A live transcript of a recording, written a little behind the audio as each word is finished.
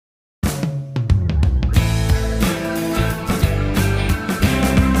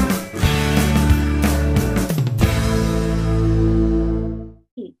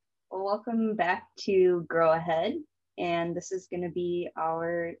welcome back to Grow Ahead. And this is going to be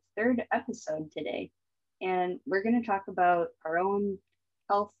our third episode today. And we're going to talk about our own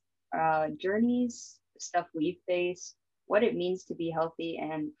health journeys, stuff we've faced, what it means to be healthy,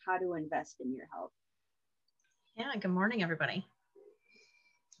 and how to invest in your health. Yeah, good morning, everybody.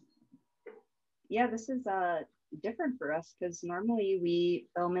 Yeah, this is different for us because normally we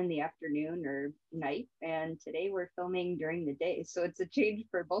film in the afternoon or night, and today we're filming during the day. So it's a change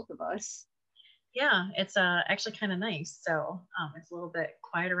for both of us. Yeah, it's actually kind of nice. So it's a little bit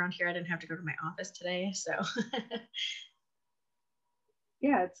quiet around here. I didn't have to go to my office today. So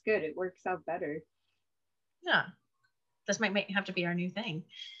Yeah, it's good. It works out better. yeah, this might have to be our new thing.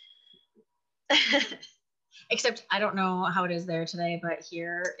 Except I don't know how it is there today, but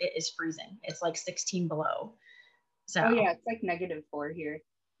here it is freezing. It's like 16 below. So Oh yeah, it's like -4 here.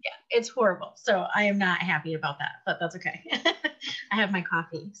 Yeah, it's horrible. So I am not happy about that, but that's okay. I have my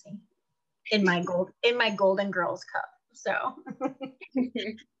coffee, see, in my Golden Girls cup. So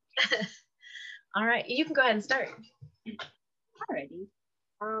all right, you can go ahead and start. Alrighty.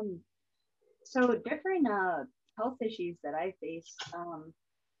 So different health issues that I faced,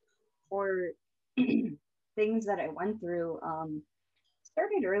 or things that I went through,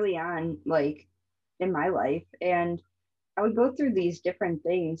 started early on, like in my life, and I would go through these different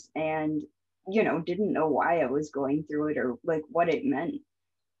things, and didn't know why I was going through it or like what it meant.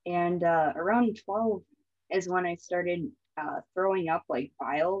 And around 12 is when I started throwing up like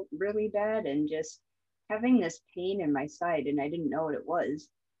bile really bad and just having this pain in my side, and I didn't know what it was.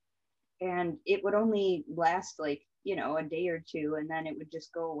 And it would only last like a day or two, and then it would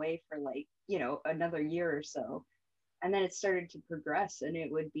just go away for like another year or so. And then it started to progress, and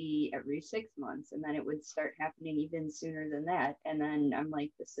it would be every 6 months, and then it would start happening even sooner than that. And then I'm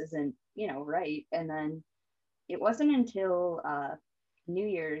like, this isn't right. And then it wasn't until New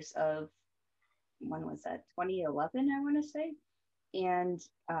Year's of, when was that, 2011, I want to say. And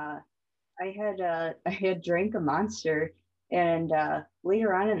I had drank a Monster, and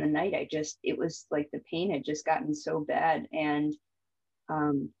later on in the night, it was like the pain had just gotten so bad. And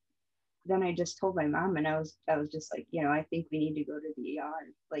um, then I just told my mom, and I was just like, I think we need to go to the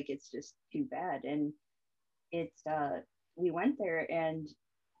ER. Like, it's just too bad. And it's we went there, and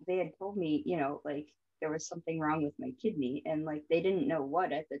they had told me, like there was something wrong with my kidney, and like they didn't know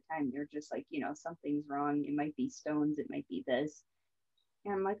what at the time. They're just like, something's wrong. It might be stones, it might be this.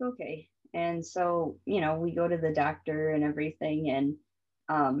 And I'm like, okay. And so, we go to the doctor and everything, and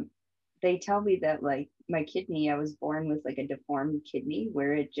um they tell me that like my kidney, I was born with like a deformed kidney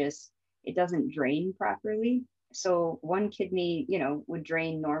where it doesn't drain properly. So one kidney, would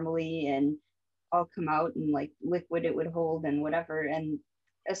drain normally and all come out, and like liquid it would hold and whatever. And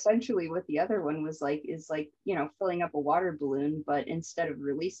essentially what the other one was like is like, filling up a water balloon, but instead of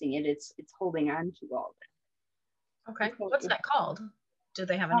releasing it, it's holding on to all of it. Okay, So what's that called? Do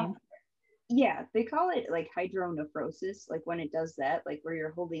they have a name? yeah, they call it like hydronephrosis, like when it does that, like where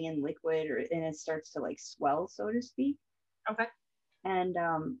you're holding in liquid, or and it starts to like swell, so to speak. Okay. And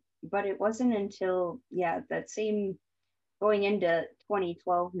but it wasn't until, yeah, that same, going into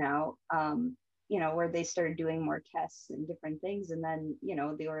 2012 now, where they started doing more tests and different things, and then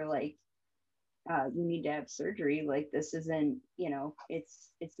they were like, you need to have surgery, like this isn't,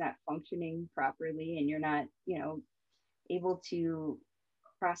 it's not functioning properly, and you're not, able to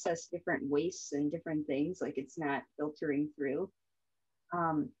process different wastes and different things, like it's not filtering through.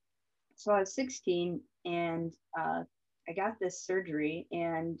 um, so I was 16, and I got this surgery,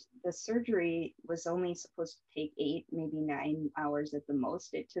 and the surgery was only supposed to take 8, maybe 9 hours at the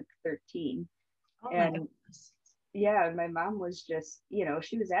most. It took 13. Oh my And goodness. yeah, my mom was just,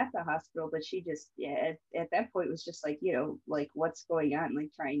 she was at the hospital, but she just, yeah, at that point was just like, like what's going on,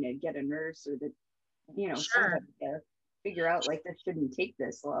 like trying to get a nurse or the, Sure. somebody to figure out like that shouldn't take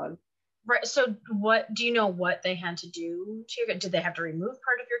this long. Right. So what do you know what they had to do to your, did they have to remove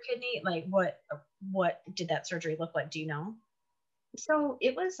part of your kidney? Like what did that surgery look like? Do you know? So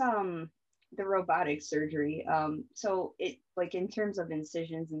it was the robotic surgery. So it, like in terms of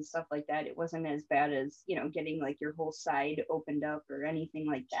incisions and stuff like that, it wasn't as bad as, getting like your whole side opened up or anything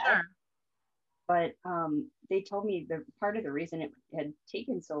like that. Sure. But they told me the part of the reason it had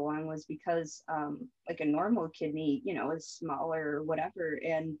taken so long was because like a normal kidney, is smaller or whatever,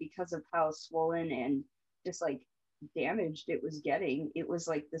 and because of how swollen and just like damaged it was getting, it was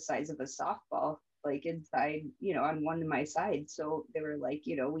like the size of a softball, like inside, on one of my sides. So they were like,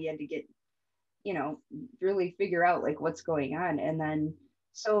 we had to get, you know, really figure out like what's going on. And then,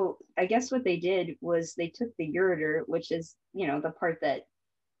 so I guess what they did was they took the ureter, which is, the part that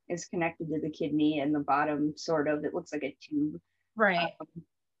is connected to the kidney, and the bottom sort of, it looks like a tube. Right. Um,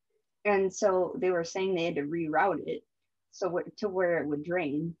 And so they were saying they had to reroute it to where it would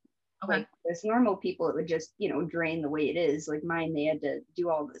drain. Okay. Like as normal people, it would just, drain the way it is. Like mine, they had to do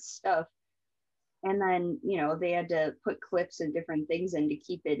all this stuff. And then, they had to put clips and different things in to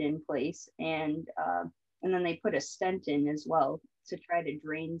keep it in place. And then they put a stent in as well to try to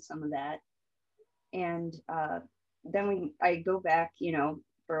drain some of that. And then I go back,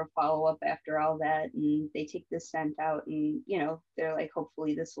 for a follow up after all that, and they take the stent out, and they're like,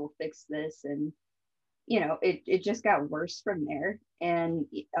 hopefully this will fix this, and it just got worse from there. And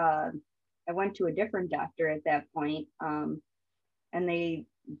I went to a different doctor at that point, and they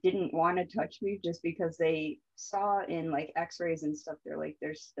didn't want to touch me just because they saw in like X-rays and stuff. They're like,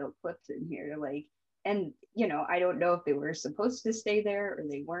 there's still clips in here, like, and I don't know if they were supposed to stay there or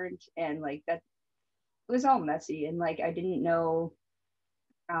they weren't, and like that it was all messy, and like I didn't know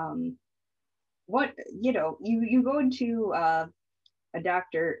um what you go into a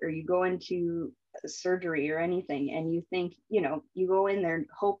doctor, or you go into surgery or anything, and you think you go in there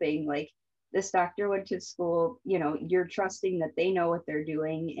hoping like this doctor went to school, you're trusting that they know what they're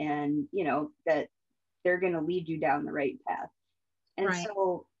doing, and that they're going to lead you down the right path. And Right.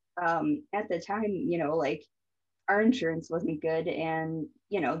 so at the time, like our insurance wasn't good, and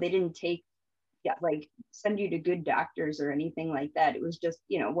they didn't take, yeah, like send you to good doctors or anything like that. It was just,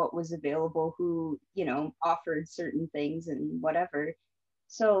 what was available, who, offered certain things and whatever.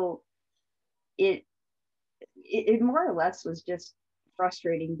 So it, it more or less was just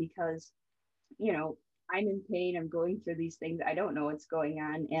frustrating because, you know, I'm in pain, I'm going through these things, I don't know what's going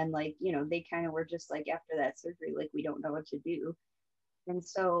on. And like, they kind of were just like, after that surgery, like, we don't know what to do. And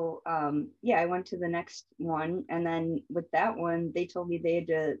so, yeah, I went to the next one. And then with that one, they told me they had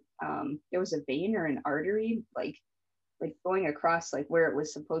to, there was a vein or an artery, like going across like where it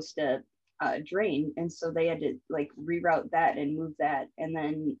was supposed to drain. And so they had to like reroute that and move that. And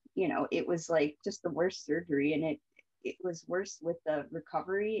then, it was like just the worst surgery. And it was worse with the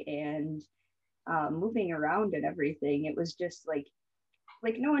recovery and moving around and everything. It was just like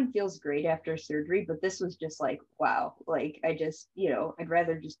no one feels great after surgery, but this was just like, wow, like I just, I'd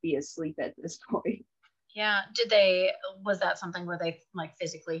rather just be asleep at this point. Yeah. Was that something where they like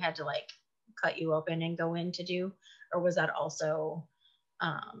physically had to like cut you open and go in to do, or was that also,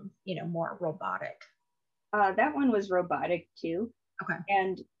 more robotic? That one was robotic too. Okay.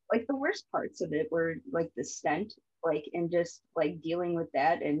 And like the worst parts of it were like the stent, like, and just like dealing with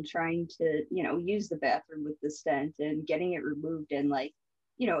that and trying to, use the bathroom with the stent and getting it removed. And like,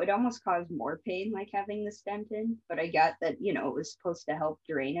 it almost caused more pain, like having the stent in, but I got that, it was supposed to help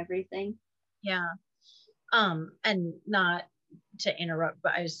drain everything. Yeah. And not to interrupt,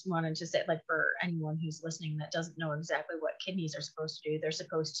 but I just wanted to say, like, for anyone who's listening that doesn't know exactly what kidneys are supposed to do, they're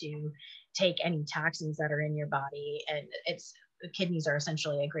supposed to take any toxins that are in your body, and kidneys are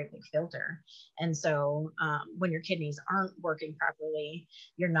essentially a great big filter. And so when your kidneys aren't working properly,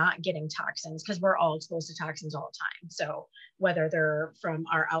 you're not getting toxins, because we're all exposed to toxins all the time. So whether they're from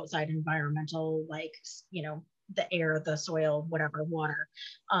our outside environmental, like, the air, the soil, whatever, water,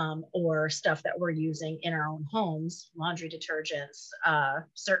 or stuff that we're using in our own homes, laundry detergents,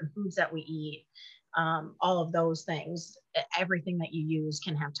 certain foods that we eat, all of those things, everything that you use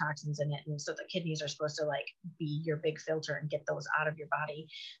can have toxins in it. And so the kidneys are supposed to like be your big filter and get those out of your body.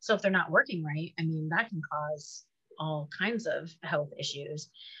 So if they're not working right, I mean, that can cause all kinds of health issues.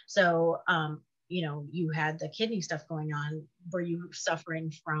 So, you had the kidney stuff going on. Were you suffering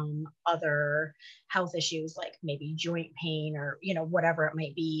from other health issues, like maybe joint pain or, whatever it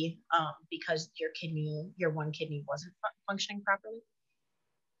might be, because your one kidney wasn't functioning properly?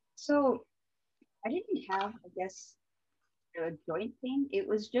 So I didn't have, I guess, a joint pain. It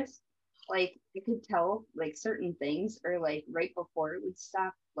was just like I could tell like certain things, or like right before it would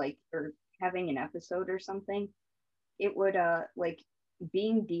stop, like, or having an episode or something, it would like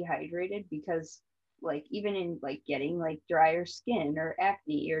being dehydrated, because like even in like getting like drier skin or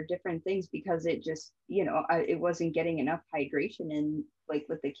acne or different things, because it just, it wasn't getting enough hydration in, like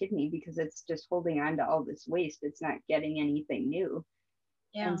with the kidney, because it's just holding on to all this waste, it's not getting anything new.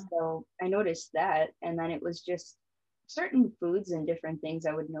 And Yeah. so I noticed that. And then it was just certain foods and different things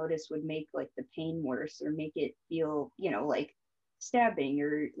I would notice would make like the pain worse, or make it feel, like stabbing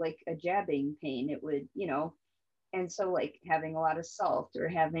or like a jabbing pain. It would, and so like having a lot of salt, or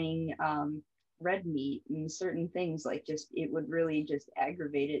having red meat and certain things, like just it would really just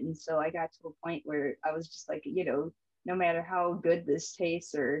aggravate it. And so I got to a point where I was just like, no matter how good this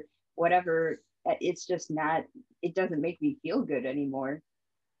tastes or whatever, it's just not, it doesn't make me feel good anymore.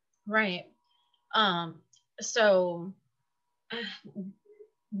 Right. Um, so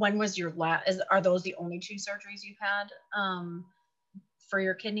when was your last, are those the only two surgeries you've had, for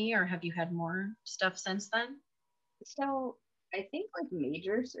your kidney, or have you had more stuff since then? So I think like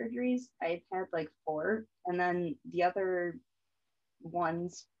major surgeries, I've had like four, and then the other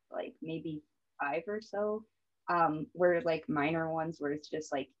ones, like maybe five or so, were like minor ones where it's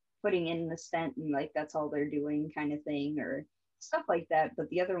just like putting in the stent and like that's all they're doing kind of thing or stuff like that. But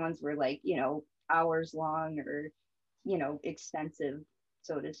the other ones were like, hours long or, extensive,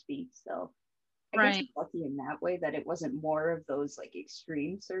 so to speak. So I guess Right. I'm lucky in that way that it wasn't more of those like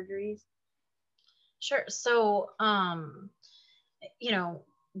extreme surgeries. Sure. So,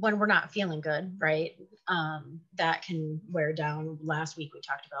 when we're not feeling good, right? That can wear down. Last week we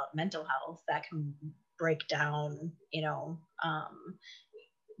talked about mental health that can break down,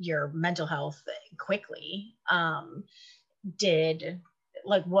 your mental health quickly. Did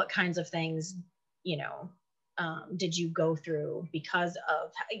like what kinds of things, you know, did you go through because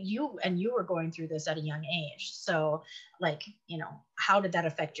of you, and you were going through this at a young age? So like, how did that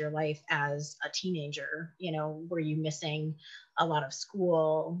affect your life as a teenager? Were you missing a lot of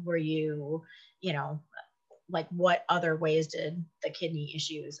school? Were you, you know like, what other ways did the kidney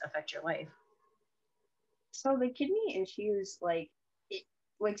issues affect your life? So the kidney issues, like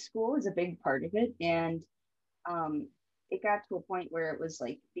school is a big part of it, and um, it got to a point where it was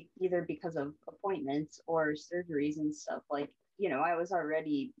like either because of appointments or surgeries and stuff. Like, I was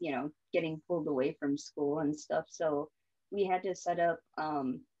already, getting pulled away from school and stuff. So we had to set up,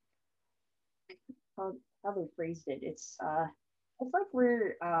 how they phrased it. It's like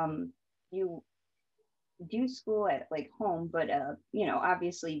where you do school at like home, but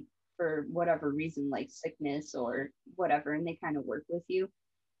obviously for whatever reason, like sickness or whatever, and they kind of work with you.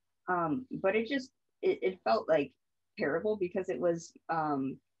 But it felt like terrible because it was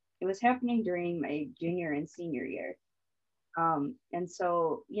happening during my junior and senior year. And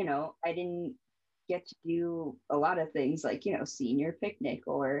so, I didn't get to do a lot of things like, senior picnic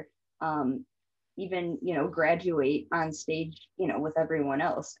or um, even, graduate on stage, with everyone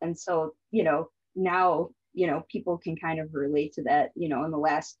else. And so, now, people can kind of relate to that, in the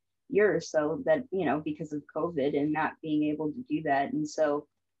last year or so that, because of COVID and not being able to do that. And so,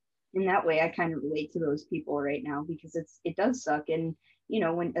 in that way, I kind of relate to those people right now because it does suck. And,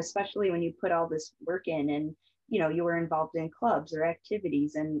 when, especially when you put all this work in and, you were involved in clubs or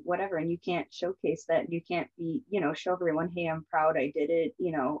activities and whatever, and you can't showcase that and you can't be, show everyone, hey, I'm proud I did it,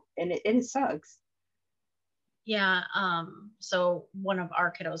 and it sucks. Yeah. So one of our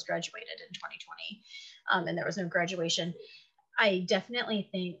kiddos graduated in 2020, and there was no graduation. I definitely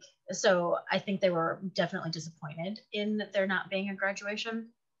think so. I think they were definitely disappointed in there not being a graduation.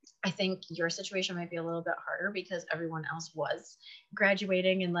 I think your situation might be a little bit harder because everyone else was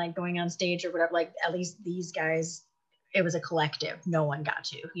graduating and like going on stage or whatever. Like, at least these guys, it was a collective. No one got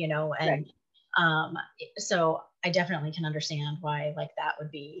to, Right. and um, so I definitely can understand why like that would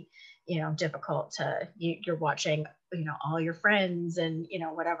be, difficult to you're watching, all your friends and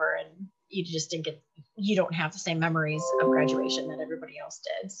whatever, and you just didn't get you don't have the same memories of graduation that everybody else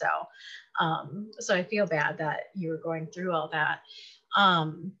did. So I feel bad that you were going through all that.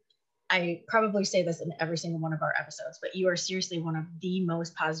 Um, I probably say this in every single one of our episodes, but you are seriously one of the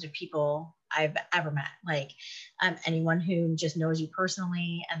most positive people I've ever met. Like, anyone who just knows you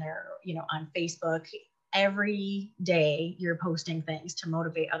personally and they're, on Facebook, every day you're posting things to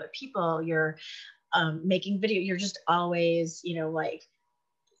motivate other people. You're making video. You're just always, like,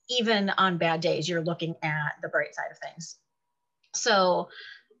 even on bad days, you're looking at the bright side of things. So,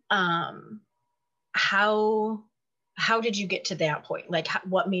 um, how how did you get to that point? Like,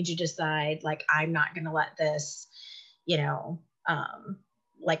 what made you decide, like, I'm not going to let this, you know um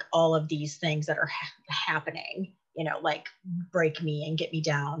like, all of these things that are happening, like, break me and get me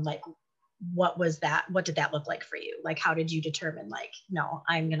down? Like, what did that look like for you? Like, how did you determine, like, no,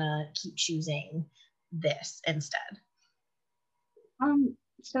 I'm going to keep choosing this instead?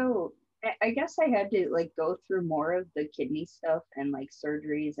 So I guess I had to like go through more of the kidney stuff and like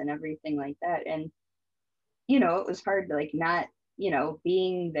surgeries and everything like that. And it was hard to like not,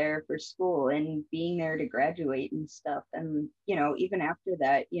 being there for school and being there to graduate and stuff. And, even after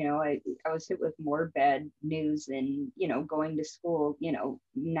that, I was hit with more bad news and, going to school,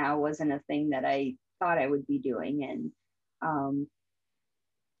 now wasn't a thing that I thought I would be doing. And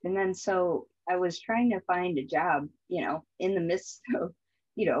then so I was trying to find a job, in the midst of,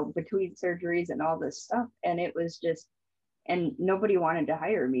 between surgeries and all this stuff. And it was just, and nobody wanted to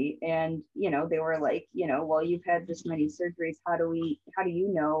hire me. And, they were like, well, you've had this many surgeries. How do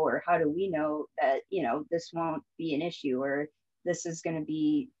you know, or how do we know that, this won't be an issue? Or, this is going to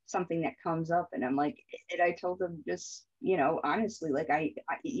be something that comes up. And I'm like, and I told them just, honestly, like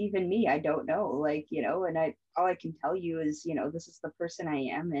even me, I don't know, like, and all I can tell you is, this is the person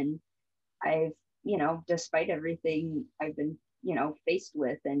I am. And I've, despite everything I've been, faced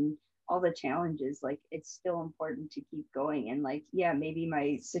with and all the challenges, like it's still important to keep going. And like, yeah, maybe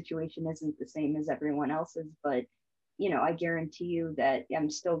my situation isn't the same as everyone else's, but I guarantee you that I'm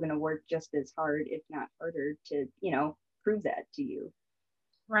still going to work just as hard, if not harder, to, prove that to you.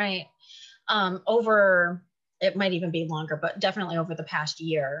 Right. Over, it might even be longer, but definitely over the past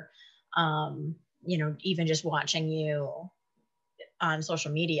year, even just watching you on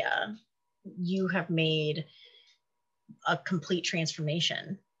social media, you have made a complete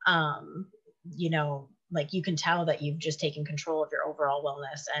transformation. Like you can tell that you've just taken control of your overall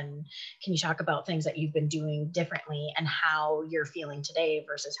wellness. And can you talk about things that you've been doing differently and how you're feeling today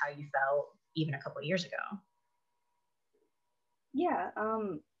versus how you felt even a couple of years ago? Yeah,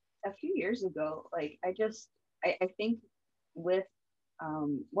 a few years ago, like I think with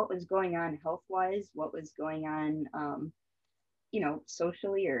what was going on health wise, what was going on,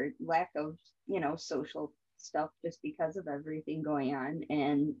 socially, or lack of, social stuff, just because of everything going on,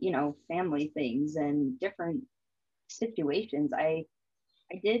 and, family things and different situations. I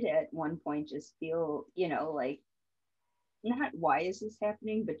did at one point just feel, not why is this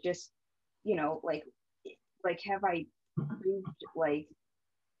happening, but just, like have I proved like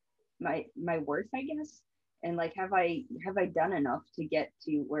my worth, I guess, and like have I done enough to get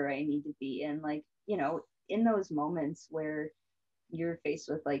to where I need to be. And like, in those moments where you're faced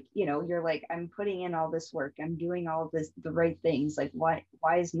with, like, you're like, I'm putting in all this work, I'm doing all this, the right things, like why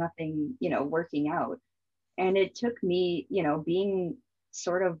is nothing, working out? And it took me, being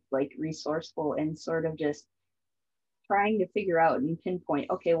sort of like resourceful and sort of just trying to figure out and pinpoint,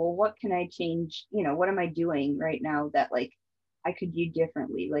 okay, well, what can I change? What am I doing right now that like I could do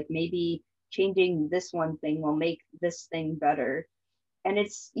differently? Like maybe changing this one thing will make this thing better. And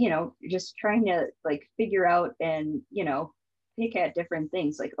it's, just trying to like figure out and, pick at different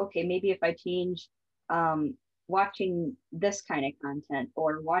things. Like, okay, maybe if I change watching this kind of content,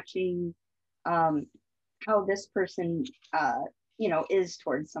 or watching how this person, is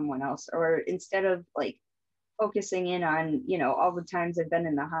towards someone else, or instead of like focusing in on, all the times I've been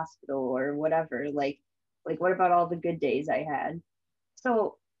in the hospital or whatever, like what about all the good days I had?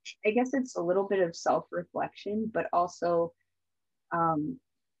 So I guess it's a little bit of self-reflection, but also um,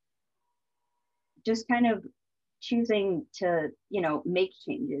 just kind of choosing to, make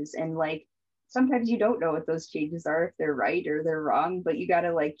changes. And like sometimes you don't know what those changes are, if they're right or they're wrong, but you got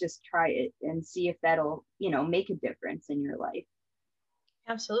to like just try it and see if that'll, make a difference in your life.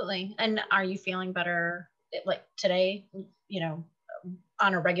 Absolutely. And are you feeling better like today,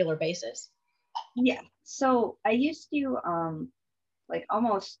 on a regular basis? Yeah. So I used to, like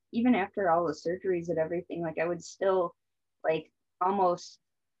almost even after all the surgeries and everything, like I would still like almost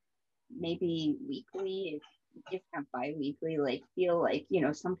maybe weekly, if not bi-weekly, like feel like,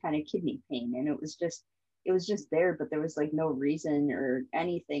 some kind of kidney pain. And it was just there, but there was like no reason or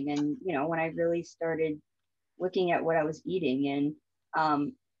anything. And, when I really started looking at what I was eating,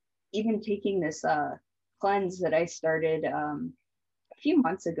 and even taking this cleanse that I started a few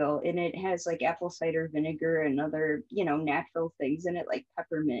months ago, and it has like apple cider vinegar and other, natural things in it, like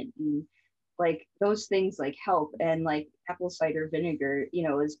peppermint, and like those things like help. And like apple cider vinegar,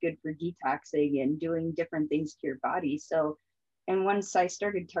 is good for detoxing and doing different things to your body. So, and once I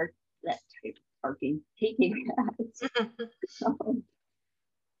started taking that,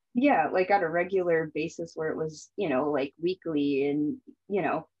 yeah, like on a regular basis, where it was, like weekly, and,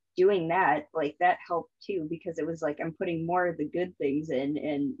 doing that, like that helped too, because it was like I'm putting more of the good things in,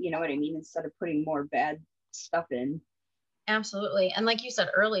 and you know what I mean, instead of putting more bad stuff in. Absolutely. And like you said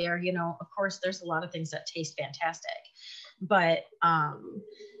earlier, of course, there's a lot of things that taste fantastic, but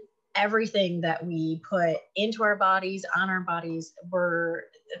everything that we put into our bodies, on our bodies,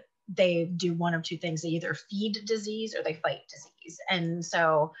 they do one of two things. They either feed disease or they fight disease. And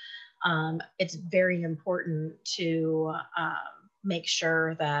so it's very important to make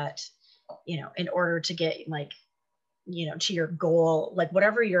sure that, in order to get like, to your goal, like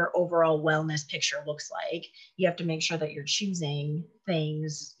whatever your overall wellness picture looks like, you have to make sure that you're choosing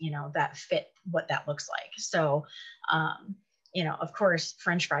things, that fit what that looks like. So, of course,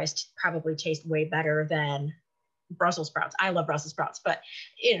 French fries probably taste way better than Brussels sprouts. I love Brussels sprouts, but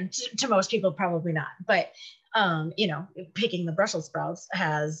to most people, probably not. But picking the Brussels sprouts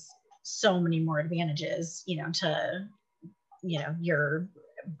has so many more advantages, to your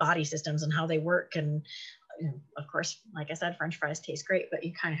body systems and how they work. And of course, like I said, French fries taste great, but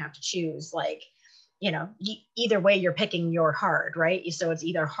you kind of have to choose like either way you're picking your hard, right? So it's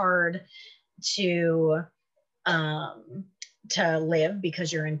either hard to live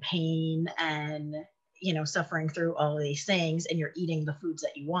because you're in pain and suffering through all of these things, and you're eating the foods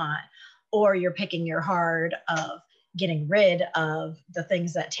that you want, or you're picking your hard of getting rid of the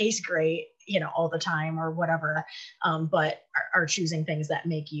things that taste great all the time or whatever, but are choosing things that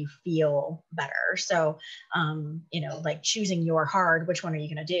make you feel better. So like choosing your hard, which one are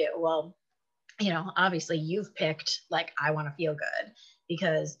you going to do? Well, obviously you've picked like, I want to feel good,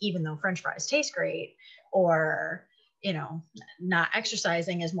 because even though French fries taste great, or not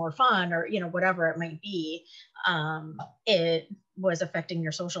exercising is more fun, or whatever it might be, it was affecting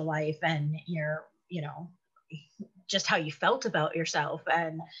your social life and your just how you felt about yourself,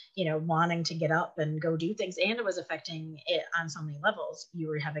 and wanting to get up and go do things, and it was affecting it on so many levels. You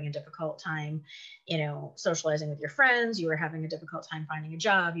were having a difficult time socializing with your friends, you were having a difficult time finding a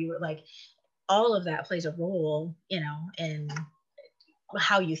job, you were like, all of that plays a role in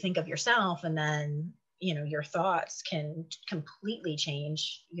how you think of yourself, and then your thoughts can completely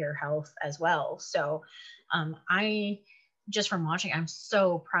change your health as well. So I just from watching, I'm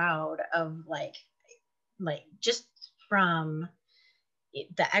so proud of like just from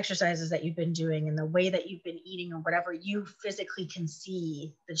the exercises that you've been doing and the way that you've been eating or whatever, you physically can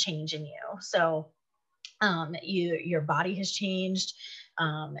see the change in you. So your body has changed.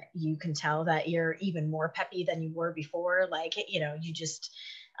 You can tell that you're even more peppy than you were before. Like, you just,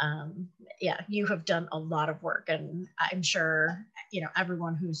 you have done a lot of work, and I'm sure,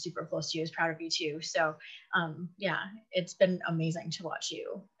 everyone who's super close to you is proud of you too. So, it's been amazing to watch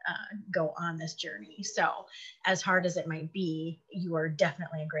you go on this journey. So as hard as it might be, you are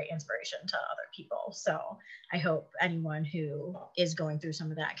definitely a great inspiration to other people. So I hope anyone who is going through some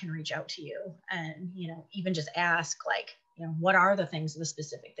of that can reach out to you and, even just ask like, what are the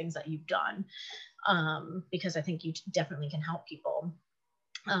specific things that you've done? Because I think you definitely can help people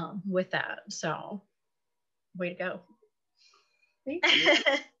with that. So way to go. Thank you.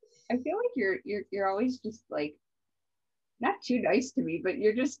 I feel like you're always just like, not too nice to me, but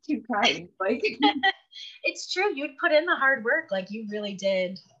you're just too kind. Like, it's true. You'd put in the hard work. Like, you really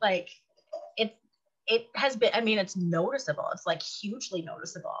did. Like, it has been, I mean, it's noticeable. It's like hugely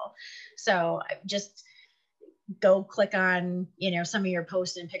noticeable. So just go click on, some of your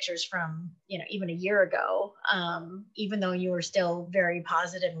posts and pictures from, even a year ago. Even though you were still very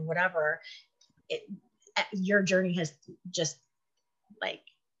positive and whatever, your journey has just like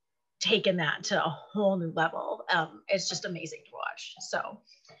taken that to a whole new level. It's just amazing to watch. So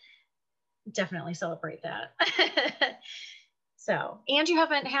definitely celebrate that. So, and you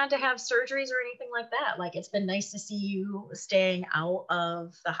haven't had to have surgeries or anything like that. Like, it's been nice to see you staying out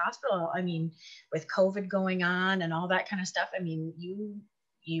of the hospital. I mean, with COVID going on and all that kind of stuff, I mean,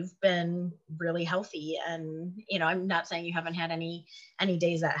 you've been really healthy, and, I'm not saying you haven't had any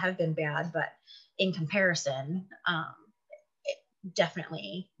days that have been bad, but in comparison,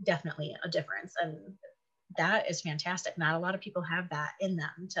 definitely a difference. And that is fantastic. Not a lot of people have that in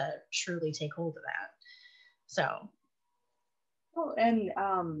them to truly take hold of that. So. Well, and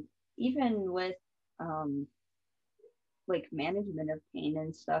even with like management of pain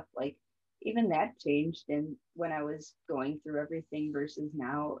and stuff, like even that changed in when I was going through everything versus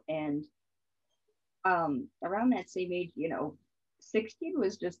now. And around that same age, 16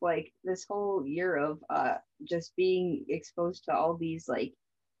 was just like this whole year of just being exposed to all these like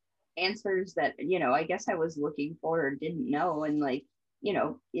answers that I guess I was looking for or didn't know. And like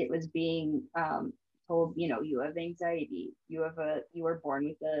it was being told, you have anxiety, you were born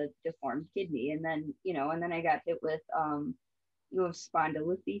with a deformed kidney, and then and then I got hit with you have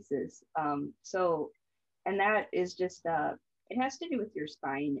spondylolisthesis. So, and that is just it has to do with your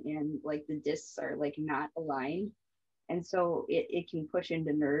spine, and like the discs are like not aligned, and so it can push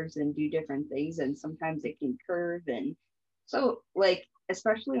into nerves and do different things, and sometimes it can curve. And so like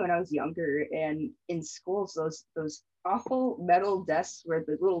especially when I was younger and in schools, those awful metal desks where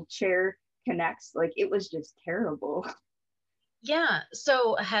the little chair connects, like it was just terrible. Yeah.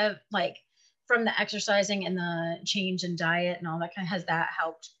 So have like from the exercising and the change in diet and all that kind of, has that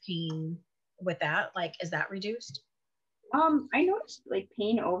helped pain with that? Like, is that reduced? I noticed like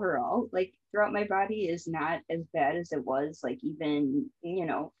pain overall, like throughout my body, is not as bad as it was like even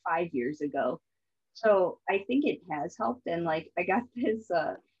 5 years ago. So I think it has helped. And like I got this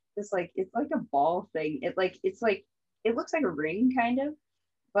like it's like a ball thing. It's like it looks like a ring kind of,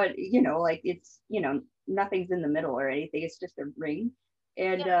 but like it's nothing's in the middle or anything. It's just a ring.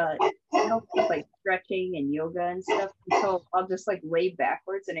 And it helps with like stretching and yoga and stuff. And so I'll just like lay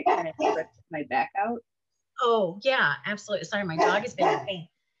backwards and it kind of stretches my back out. Oh yeah, absolutely. Sorry, my dog is being a pain.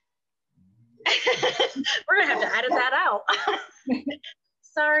 We're gonna have to edit that out.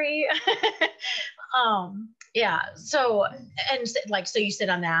 Sorry. Yeah. So, and like, so you sit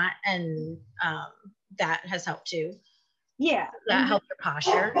on that, and that has helped too. Yeah. That helped your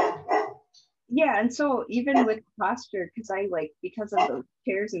posture. Yeah, and so even with posture, because I like, because of those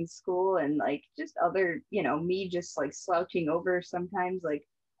chairs in school and like just other, me just like slouching over sometimes, like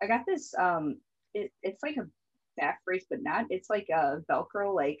I got this it's like a back brace, but not, it's like a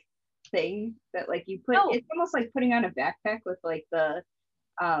Velcro like thing that like you put, it's almost like putting on a backpack with like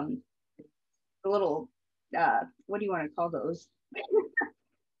um the little what do you want to call those?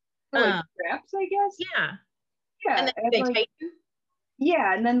 Like straps, I guess. Yeah. Yeah. And then they like, tighten.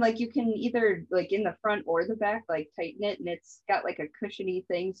 yeah, and then like you can either like in the front or the back like tighten it, and it's got like a cushiony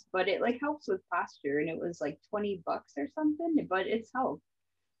things, but it like helps with posture, and it was like $20 or something, but it's helped.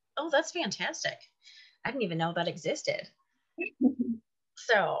 Oh, that's fantastic. I didn't even know that existed.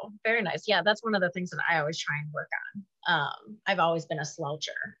 So very nice. Yeah, that's one of the things that I always try and work on. I've always been a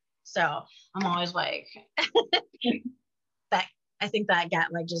sloucher, so I'm always like that. I think that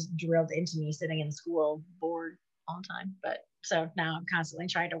got like just drilled into me sitting in school bored all the time. But so now I'm constantly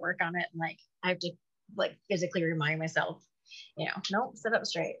trying to work on it, and like I have to like physically remind myself, nope, sit up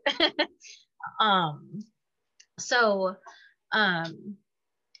straight. So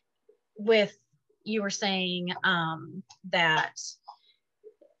with, you were saying that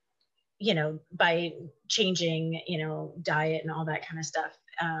by changing, diet and all that kind of stuff,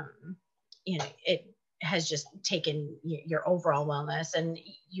 it has just taken your overall wellness. And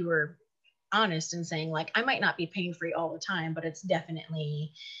you were honest in saying like, I might not be pain free all the time, but it's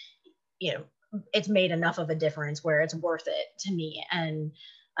definitely, it's made enough of a difference where it's worth it to me. And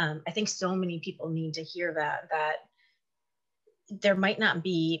I think so many people need to hear that there might not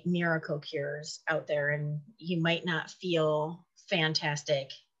be miracle cures out there, and you might not feel fantastic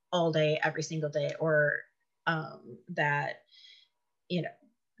all day, every single day, or that,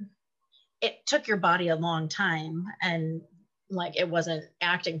 it took your body a long time and like it wasn't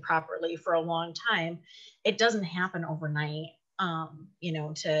acting properly for a long time. It doesn't happen overnight,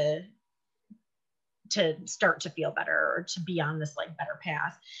 to start to feel better or to be on this like better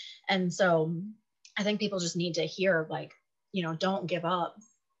path. And so I think people just need to hear like, don't give up.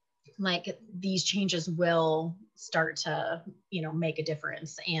 Like these changes will start to, make a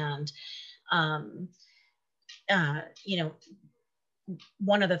difference. And,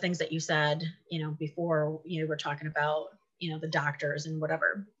 one of the things that you said, before, we're talking about, the doctors and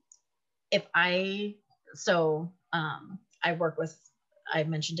whatever. I work with, I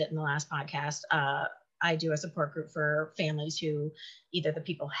mentioned it in the last podcast. I do a support group for families who either the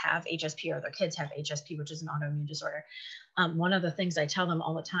people have HSP or their kids have HSP, which is an autoimmune disorder. One of the things I tell them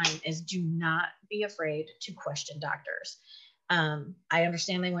all the time is do not be afraid to question doctors. I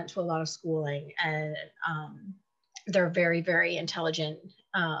understand they went to a lot of schooling, and they're very, very intelligent,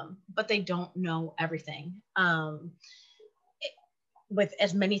 but they don't know everything. With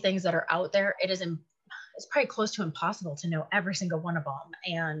as many things that are out there, it's probably close to impossible to know every single one of them.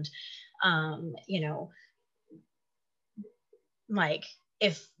 And, like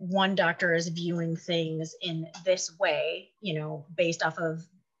if one doctor is viewing things in this way, based off of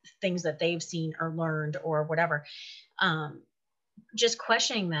things that they've seen or learned or whatever, just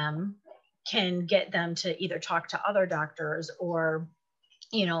questioning them can get them to either talk to other doctors or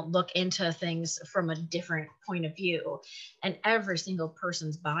look into things from a different point of view. And every single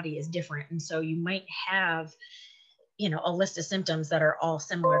person's body is different, and so you might have a list of symptoms that are all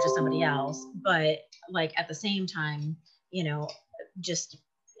similar to somebody else, but like at the same time, just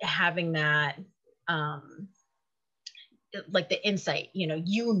having that like the insight,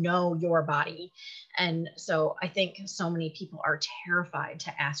 your body. And so I think so many people are terrified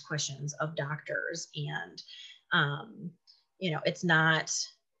to ask questions of doctors. And it's not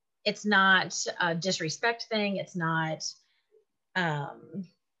a disrespect thing. It's not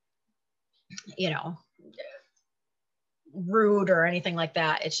rude or anything like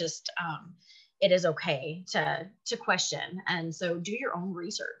that. It's just it is okay to question. And so do your own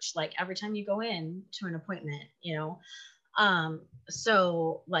research, like every time you go in to an appointment.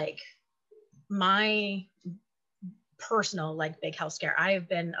 So like my personal like big health scare, I have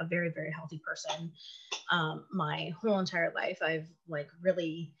been a very, very healthy person my whole entire life. I've like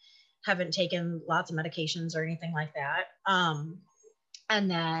really haven't taken lots of medications or anything like that.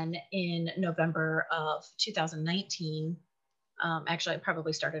 And then in November of 2019, actually I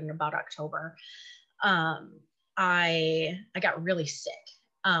probably started in about October, I got really sick.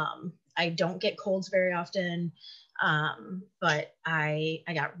 I don't get colds very often, but I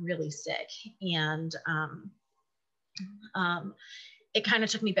got really sick. And it kind of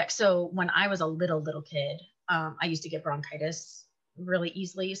took me back. So when I was a little kid, I used to get bronchitis really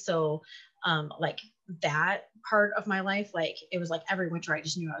easily. So like that part of my life, like it was like every winter I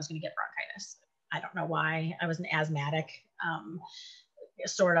just knew I was going to get bronchitis. I don't know why. I was an asthmatic,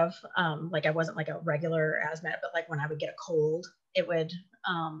 sort of, like I wasn't like a regular asthmatic, but like when I would get a cold, it would,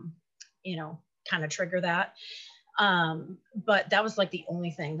 you know, kind of trigger that. But that was like the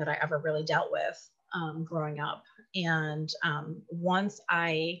only thing that I ever really dealt with, growing up. And once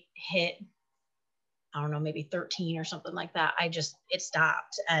I hit, I don't know, maybe 13 or something like that, it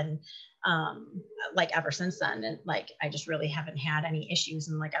stopped. And like ever since then, and like I just really haven't had any issues.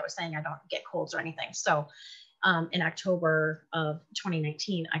 And like I was saying, I don't get colds or anything. So in October of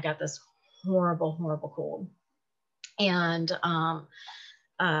 2019, I got this horrible cold. And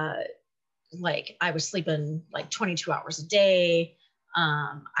uh, like I was sleeping like 22 hours a day.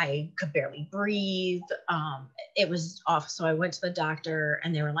 I could barely breathe. It was off. So I went to the doctor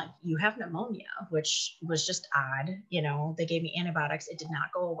and they were like, you have pneumonia, which was just odd. You know, they gave me antibiotics. It did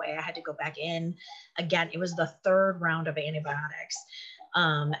not go away. I had to go back in again. It was the third round of antibiotics.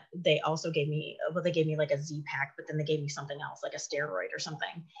 They also gave me, well, they gave me like a Z-Pack, but then they gave me something else, like a steroid or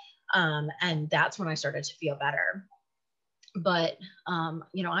something. And that's when I started to feel better. But,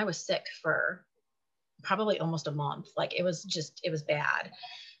 you know, I was sick for probably almost a month. Like it was bad.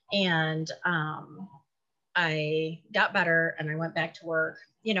 And I got better and I went back to work,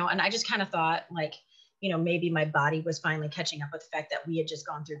 you know, and I just kind of thought like, you know, maybe my body was finally catching up with the fact that we had just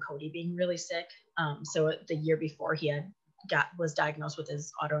gone through Cody being really sick. So the year before he was diagnosed with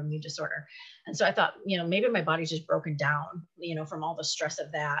his autoimmune disorder. And so I thought, you know, maybe my body's just broken down, you know, from all the stress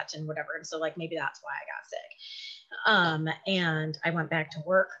of that and whatever. And so like, maybe that's why I got sick. And I went back to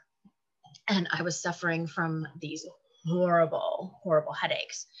work and I was suffering from these horrible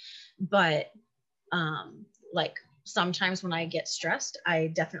headaches. But like sometimes when I get stressed, I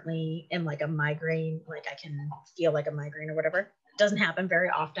definitely am like a migraine, like I can feel like a migraine or whatever. It doesn't happen very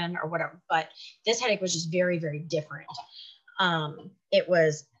often or whatever, but this headache was just very different. It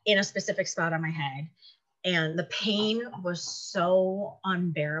was in a specific spot on my head and the pain was so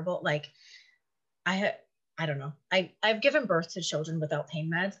unbearable. Like I don't know. I've given birth to children without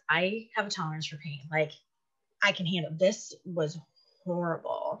pain meds. I have a tolerance for pain. Like I can handle. This was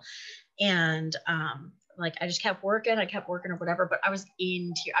horrible. And like I just kept working. I kept working or whatever, but I was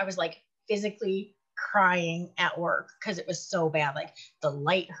I was like physically crying at work because it was so bad. Like the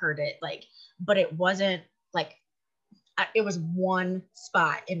light hurt it, like, but it wasn't like it was one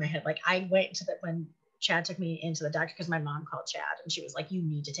spot in my head. Like I went to when Chad took me into the doctor because my mom called Chad and she was like, you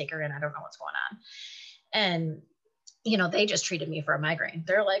need to take her in. I don't know what's going on. And, you know, they just treated me for a migraine.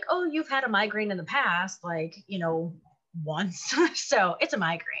 They're like, oh, you've had a migraine in the past, like, you know, once. So it's a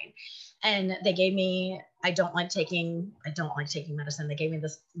migraine. And they gave me, I don't like taking medicine. They gave me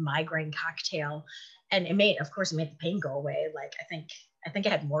this migraine cocktail and of course, it made the pain go away. Like, I think it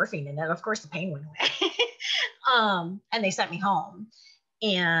had morphine in it. Of course, the pain went away. And they sent me home.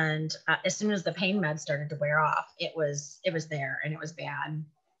 And as soon as the pain meds started to wear off, it was there and it was bad.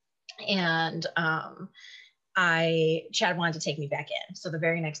 And Chad wanted to take me back in. So the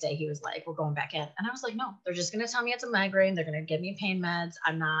very next day he was like, we're going back in. And I was like, no, they're just going to tell me it's a migraine. They're going to give me pain meds.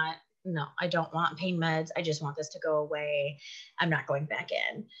 I don't want pain meds. I just want this to go away. I'm not going back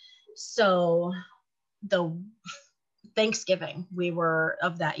in. So the Thanksgiving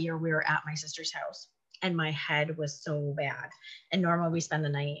of that year, we were at my sister's house and my head was so bad. And normally we spend the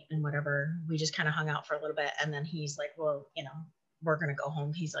night and whatever, we just kind of hung out for a little bit. And then he's like, well, you know, we're going to go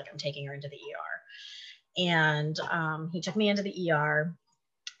home. He's like, I'm taking her into the ER. And he took me into the ER.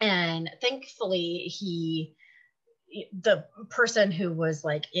 And thankfully, the person who was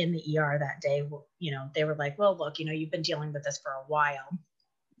like in the ER that day, you know, they were like, well, look, you know, you've been dealing with this for a while.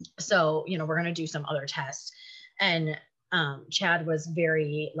 So, you know, we're going to do some other tests. And Chad was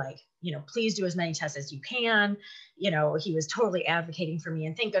very like, you know, please do as many tests as you can. You know, he was totally advocating for me.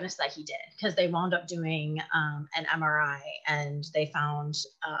 And thank goodness that he did, because they wound up doing an MRI and they found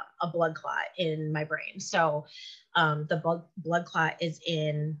a blood clot in my brain. So the blood clot is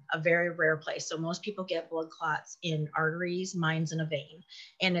in a very rare place. So most people get blood clots in arteries, mine's in a vein,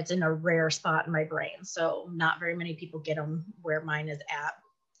 and it's in a rare spot in my brain. So not very many people get them where mine is at.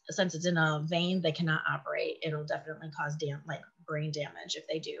 Since it's in a vein, they cannot operate. It'll definitely cause brain damage if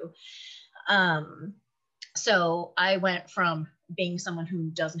they do. So I went from being someone who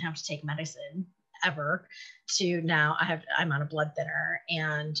doesn't have to take medicine ever to now I'm on a blood thinner.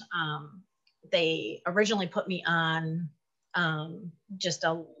 And they originally put me on just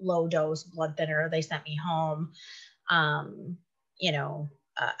a low dose blood thinner. They sent me home. You know,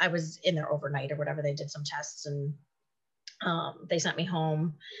 I was in there overnight or whatever. They did some tests and They sent me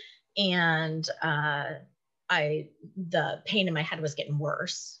home, and the pain in my head was getting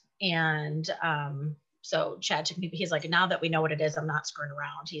worse. And so Chad took me, he's like, now that we know what it is, I'm not screwing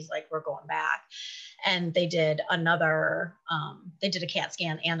around. He's like, we're going back. And they did they did a CAT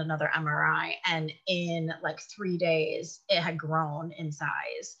scan and another MRI. And in like 3 days, it had grown in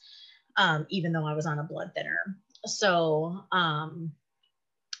size, even though I was on a blood thinner. So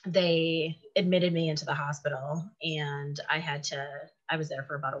they admitted me into the hospital, and I was there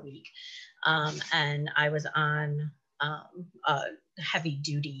for about a week. And I was on a heavy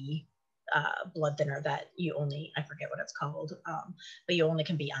duty blood thinner that I forget what it's called, but you only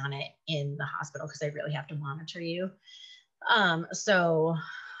can be on it in the hospital because they really have to monitor you. So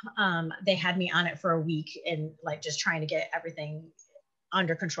they had me on it for a week, and like just trying to get everything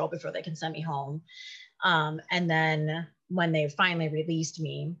under control before they can send me home. And then when they finally released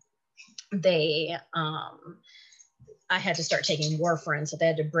me, I had to start taking warfarin. So they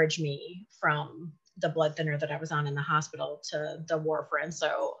had to bridge me from the blood thinner that I was on in the hospital to the warfarin.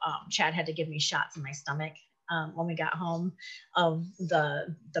 So Chad had to give me shots in my stomach when we got home of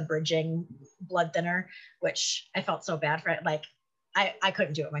the bridging blood thinner, which I felt so bad for it. Like I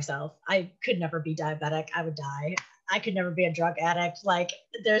couldn't do it myself. I could never be diabetic. I would die. I could never be a drug addict. Like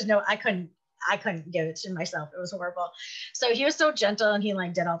I couldn't give it to myself. It was horrible. So he was so gentle, and he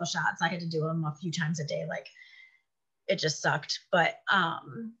like did all the shots. I had to do them a few times a day. Like it just sucked. But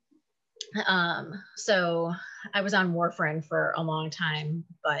so I was on warfarin for a long time,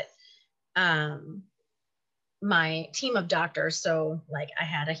 but my team of doctors, so like I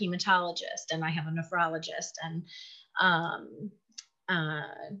had a hematologist and I have a nephrologist, and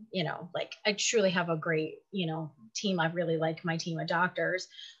like I truly have a great, team. I really like my team of doctors.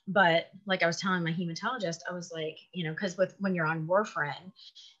 But like I was telling my hematologist, I was like, because when you're on warfarin,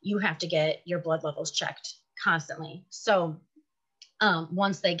 you have to get your blood levels checked constantly. So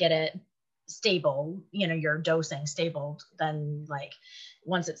once they get it stable, your dosing stable, then like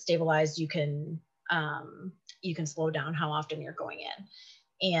once it's stabilized, you can slow down how often you're going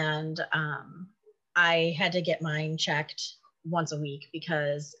in. And I had to get mine checked once a week,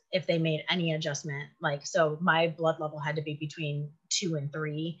 because if they made any adjustment, like, so my blood level had to be between 2 and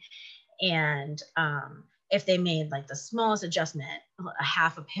 3. And if they made like the smallest adjustment, a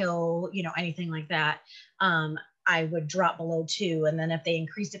half a pill, anything like that, I would drop below 2. And then if they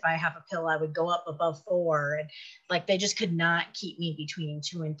increased it by half a pill, I would go up above 4. And like, they just could not keep me between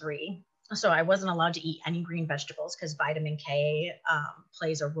 2 and 3. So I wasn't allowed to eat any green vegetables, because vitamin K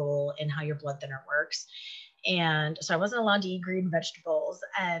plays a role in how your blood thinner works. And so I wasn't allowed to eat green vegetables.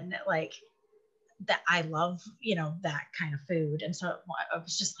 And like that, I love, that kind of food. And so I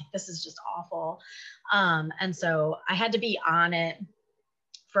was just like, this is just awful. And so I had to be on it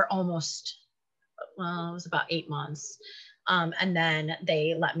for almost, it was about 8 months. And then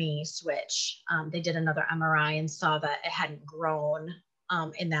they let me switch. They did another MRI and saw that it hadn't grown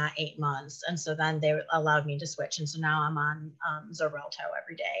in that 8 months. And so then they allowed me to switch. And so now I'm on Xarelto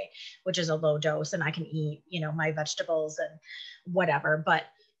every day, which is a low dose, and I can eat, my vegetables and whatever. But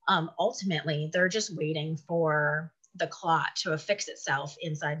ultimately, they're just waiting for the clot to affix itself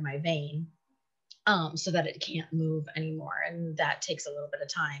inside my vein, so that it can't move anymore. And that takes a little bit of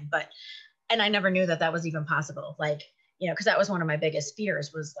time. And I never knew that was even possible. Like, because that was one of my biggest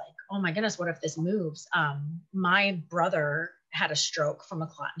fears, was like, oh my goodness, what if this moves? My brother had a stroke from a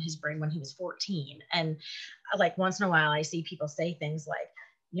clot in his brain when he was 14. And like once in a while I see people say things like,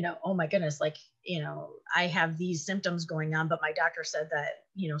 oh my goodness, like, I have these symptoms going on, but my doctor said that,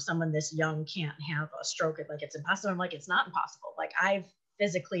 someone this young can't have a stroke. Like, it's impossible. I'm like, it's not impossible. Like, I've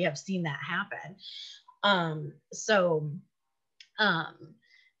physically have seen that happen.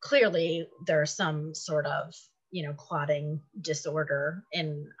 Clearly there's some sort of, clotting disorder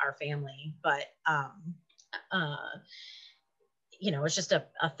in our family, but, it's just a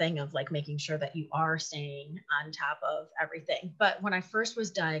thing of like making sure that you are staying on top of everything. But when I first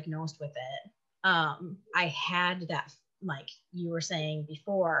was diagnosed with it, I had that, like you were saying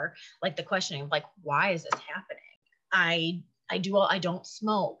before, like the questioning of like, why is this happening? I don't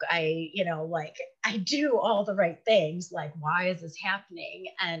smoke. Like I do all the right things. Like, why is this happening?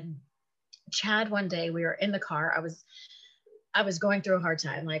 And Chad, one day we were in the car. I was going through a hard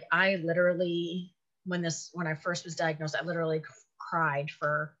time. Like I literally, when I first was diagnosed, I literally cried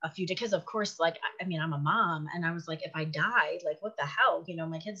for a few days, because of course, like, I mean, I'm a mom, and I was like, if I died, like, what the hell,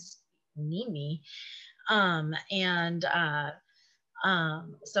 my kids need me.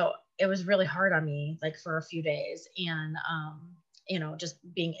 So it was really hard on me, like for a few days. And, just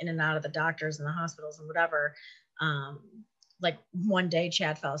being in and out of the doctors and the hospitals and whatever. Like one day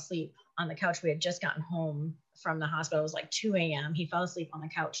Chad fell asleep on the couch. We had just gotten home from the hospital. It was like 2 a.m. He fell asleep on the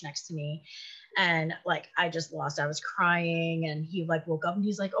couch next to me. And like, I just lost, I was crying, and he like woke up and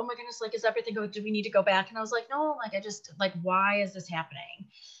he's like, oh my goodness, like, is everything good? Do we need to go back? And I was like, no, like, I just like, why is this happening?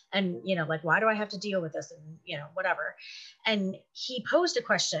 And, you know, like, why do I have to deal with this? And, you know, whatever. And he posed a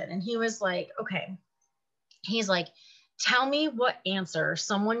question and he was like, okay, he's like, tell me what answer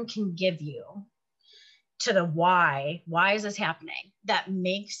someone can give you to the why is this happening, that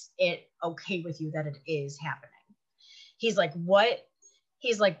makes it okay with you that it is happening. He's like, what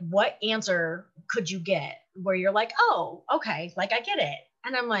answer could you get where you're like, oh, okay, like, I get it.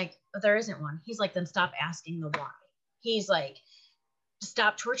 And I'm like, but there isn't one. He's like, then stop asking the why. He's like,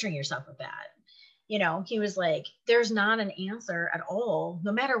 stop torturing yourself with that. You know, he was like, there's not an answer at all,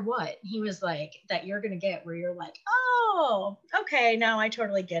 no matter what. He was like, that you're going to get where you're like, oh, okay, no, I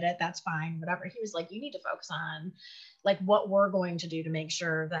totally get it. That's fine, whatever. He was like, you need to focus on like what we're going to do to make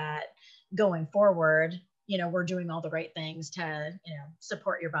sure that going forward, you know, we're doing all the right things to, you know,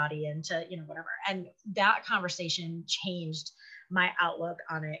 support your body and to, you know, whatever. And that conversation changed my outlook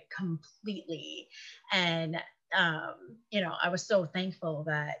on it completely. And, you know, I was so thankful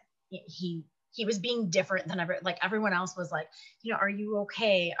that he was being different than everyone else was like, you know, are you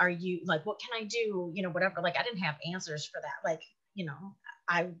okay? Are you like, what can I do? You know, whatever. Like, I didn't have answers for that. Like, you know,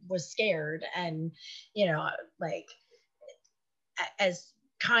 I was scared, and, you know, like, as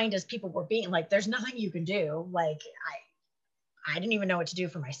kind as people were being, like, there's nothing you can do. Like, I didn't even know what to do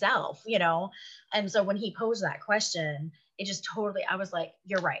for myself, you know? And so when he posed that question, it just totally, I was like,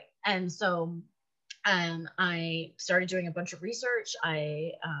 you're right. And so I started doing a bunch of research.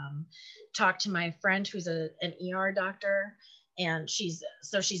 I talked to my friend who's an ER doctor, and she's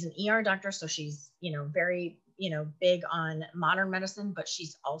an ER doctor. So she's, you know, very, you know, big on modern medicine, but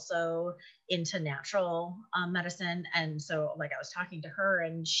she's also into natural medicine. And so like, I was talking to her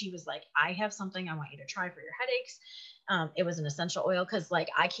and she was like, I have something I want you to try for your headaches. It was an essential oil. Cause like,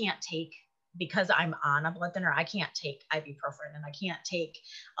 I can't take, because I'm on a blood thinner, I can't take ibuprofen, and I can't take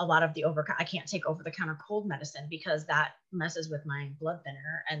a lot of I can't take over the counter cold medicine because that messes with my blood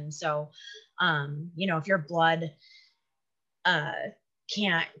thinner. And so, you know, if your blood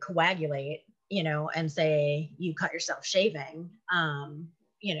can't coagulate, you know, and say you cut yourself shaving,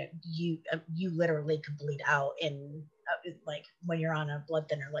 you know, you literally could bleed out in like when you're on a blood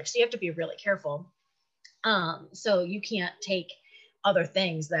thinner. Like, so you have to be really careful. So you can't take other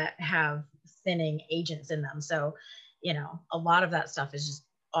things that have thinning agents in them. So, you know, a lot of that stuff is just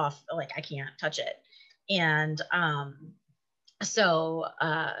off, like, I can't touch it. And so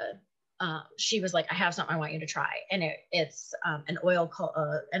she was like, I have something I want you to try. And it's an oil called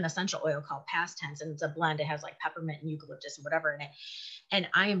an essential oil called Past Tense. And it's a blend. It has like peppermint and eucalyptus and whatever in it. And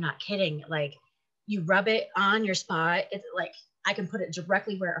I am not kidding. Like, you rub it on your spot. It's like, I can put it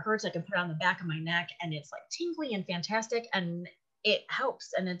directly where it hurts. I can put it on the back of my neck, and it's like tingly and fantastic. And it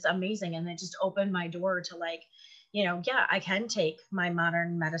helps, and it's amazing. And it just opened my door to like, you know, yeah, I can take my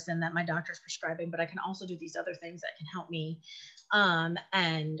modern medicine that my doctor's prescribing, but I can also do these other things that can help me.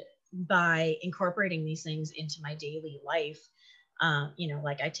 And by incorporating these things into my daily life, you know,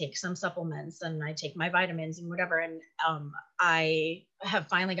 like, I take some supplements and I take my vitamins and whatever. And I have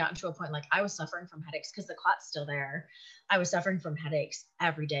finally gotten to a point, like, I was suffering from headaches because the clot's still there. I was suffering from headaches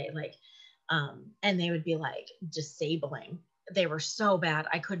every day. Like, and they would be like disabling. They were so bad.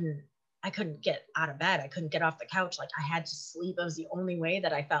 I couldn't get out of bed. I couldn't get off the couch. Like, I had to sleep. It was the only way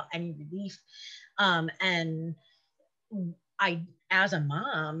that I felt any relief. And I, as a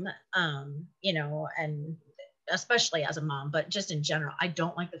mom, you know, and especially as a mom, but just in general, I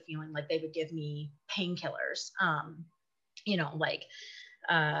don't like the feeling like they would give me painkillers, you know, like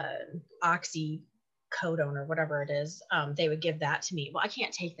oxycodone or whatever it is. They would give that to me. Well, I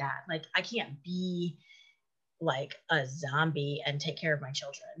can't take that. Like, I can't be like a zombie and take care of my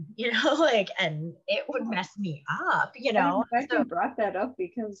children, you know, like, and it would mess me up, you know. I'm glad you brought that up,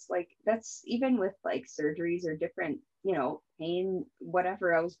 because like, that's even with like surgeries or different, you know, pain,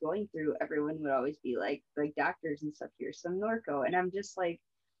 whatever I was going through, everyone would always be like doctors and stuff, here's some Norco. And I'm just like,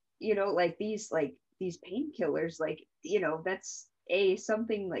 you know, like these painkillers, like, you know, that's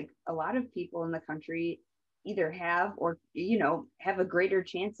something like a lot of people in the country either have or, you know, have a greater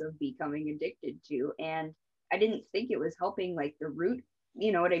chance of becoming addicted to. And I didn't think it was helping like the root,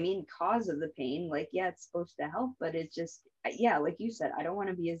 you know what I mean, cause of the pain. Like, yeah, it's supposed to help, but it's just, yeah, like you said, I don't want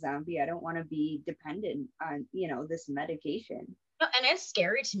to be a zombie. I don't want to be dependent on, you know, this medication. And it's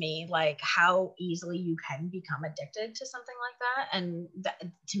scary to me, like, how easily you can become addicted to something like that. And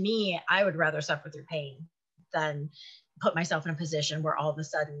to me, I would rather suffer through pain than put myself in a position where all of a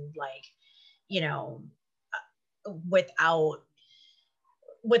sudden, like, you know, without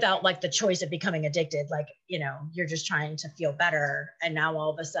without like the choice of becoming addicted, like, you know, you're just trying to feel better. And now all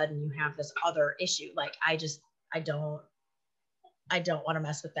of a sudden you have this other issue. Like, I don't want to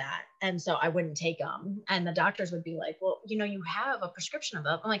mess with that. And so I wouldn't take them. And the doctors would be like, well, you know, you have a prescription of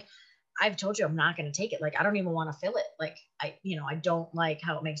them. I'm like, I've told you I'm not going to take it. Like, I don't even want to fill it. Like, I don't like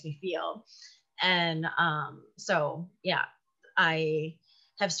how it makes me feel. And so, yeah, I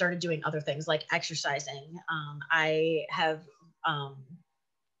have started doing other things like exercising.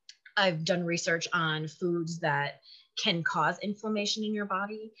 I've done research on foods that can cause inflammation in your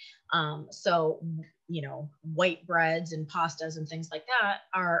body. So, you know, white breads and pastas and things like that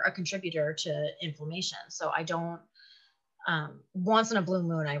are a contributor to inflammation. So I don't, once in a blue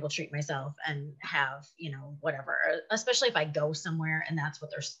moon, I will treat myself and have, you know, whatever, especially if I go somewhere and that's what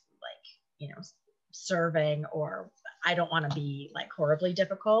they're like, you know, serving, or I don't want to be like horribly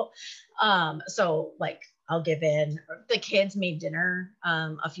difficult. So like I'll give in. The kids made dinner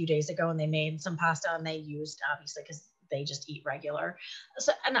a few days ago, and they made some pasta, and they used, obviously, because they just eat regular.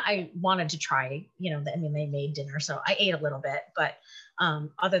 So, and I wanted to try, you know, I mean, they made dinner, so I ate a little bit, but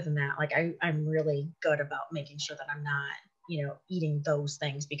other than that, like I'm really good about making sure that I'm not, you know, eating those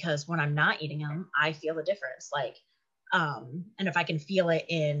things, because when I'm not eating them, I feel the difference. Like, and if I can feel it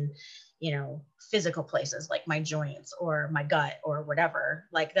in, you know, physical places like my joints or my gut or whatever,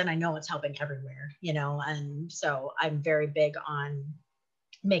 like then I know it's helping everywhere, you know? And so I'm very big on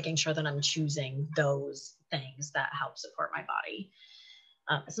making sure that I'm choosing those things that help support my body.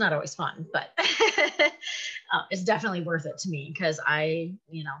 It's not always fun, but it's definitely worth it to me, because I,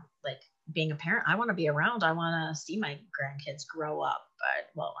 you know, like being a parent, I want to be around. I want to see my grandkids grow up. But,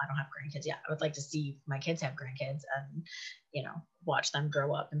 well, I don't have grandkids yet. I would like to see my kids have grandkids and, you know, watch them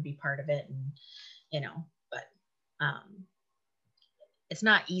grow up and be part of it. And, you know, but it's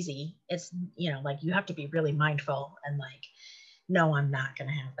not easy. It's, you know, like you have to be really mindful and like, no, I'm not going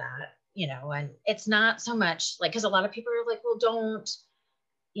to have that, you know. And it's not so much like, because a lot of people are like, well, don't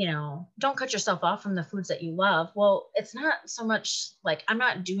cut yourself off from the foods that you love. Well, it's not so much like, I'm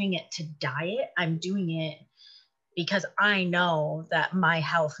not doing it to diet. I'm doing it because I know that my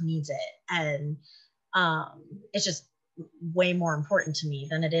health needs it. And it's just way more important to me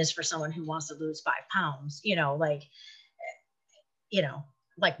than it is for someone who wants to lose 5 pounds, you know, like, you know,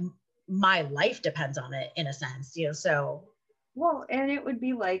 like my life depends on it in a sense, you know, so. Well, and it would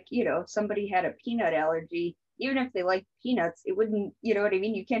be like, you know, if somebody had a peanut allergy, even if they like peanuts, it wouldn't, you know what I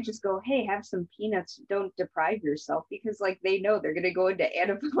mean? You can't just go, hey, have some peanuts. Don't deprive yourself, because like they know they're going to go into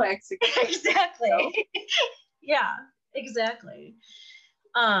anaphylaxis. Exactly. Yeah, exactly.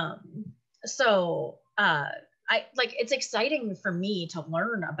 So I like, it's exciting for me to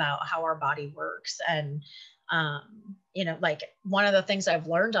learn about how our body works. And you know, like one of the things I've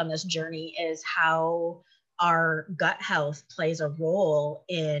learned on this journey is how our gut health plays a role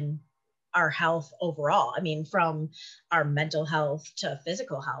in our health overall. I mean, from our mental health to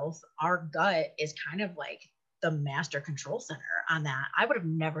physical health, our gut is kind of like the master control center on that. I would have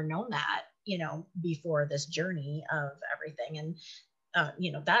never known that, you know, before this journey of everything. And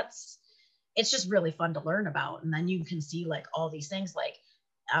you know, it's just really fun to learn about. And then you can see like all these things, like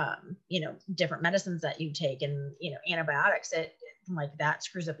you know, different medicines that you take, and, you know, antibiotics, it like that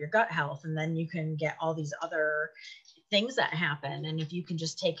screws up your gut health. And then you can get all these other things that happen. And if you can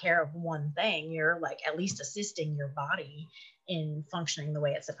just take care of one thing, you're like at least assisting your body in functioning the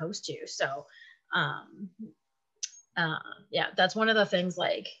way it's supposed to. So yeah, that's one of the things,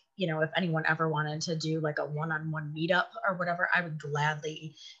 like, you know, if anyone ever wanted to do like a one-on-one meetup or whatever, I would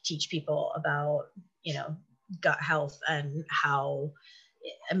gladly teach people about, you know, gut health and how,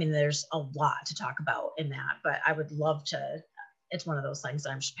 I mean, there's a lot to talk about in that, but I would love to. It's one of those things that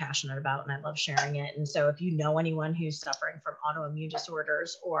I'm just passionate about, and I love sharing it. And so if you know anyone who's suffering from autoimmune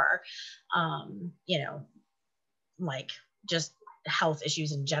disorders, or, you know, like just health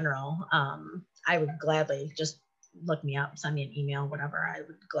issues in general, I would gladly just look me up, send me an email, whatever. I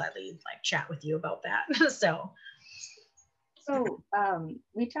would gladly like chat with you about that. So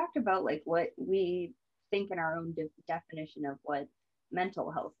we talked about like what we think in our own definition of what mental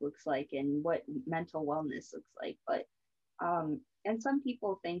health looks like and what mental wellness looks like. But and some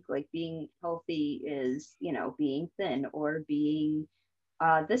people think like being healthy is, you know, being thin or being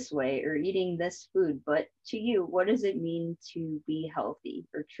this way or eating this food. But to you, what does it mean to be healthy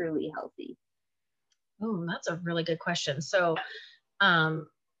or truly healthy? oh, that's a really good question. So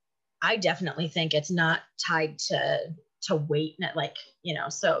I definitely think it's not tied to weight, like, you know,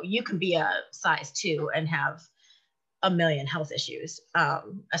 so you can be a size 2 and have a million health issues,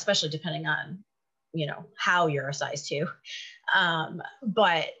 especially depending on, you know, how you're a size 2.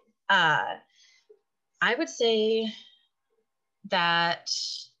 But I would say that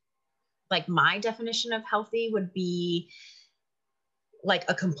like my definition of healthy would be like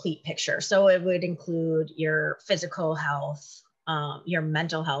a complete picture. So it would include your physical health, your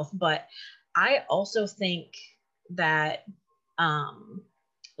mental health, but I also think that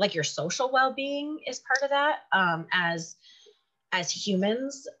like your social well-being is part of that. As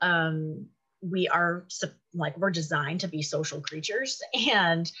humans, we are like we're designed to be social creatures,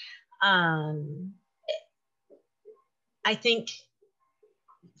 and I think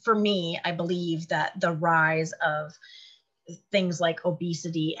for me, I believe that the rise of things like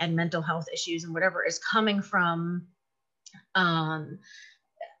obesity and mental health issues and whatever is coming from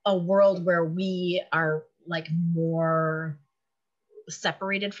a world where we are like more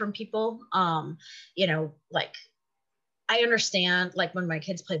separated from people. Like I understand, like when my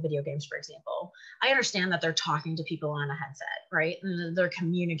kids play video games, for example, I understand that they're talking to people on a headset, right? And they're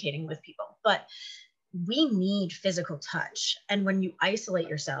communicating with people, but we need physical touch. And when you isolate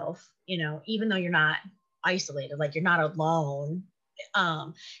yourself, even though you're not isolated, like you're not alone,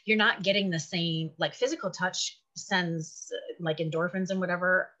 you're not getting the same, like physical touch sends like endorphins and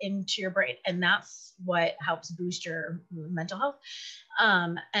whatever into your brain. And that's what helps boost your mental health.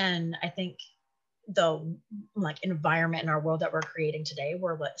 And I think the like environment in our world that we're creating today,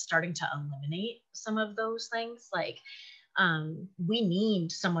 we're starting to eliminate some of those things. Like we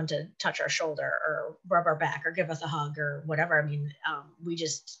need someone to touch our shoulder or rub our back or give us a hug or whatever. I mean, we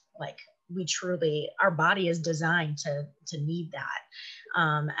just like, we truly, our body is designed to need that.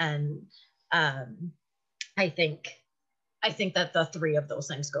 I think that the three of those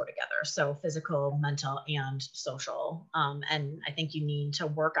things go together. So physical, mental, and social. And I think you need to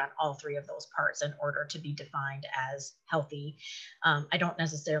work on all three of those parts in order to be defined as healthy. I don't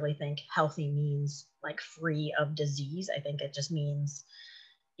necessarily think healthy means like free of disease. I think it just means,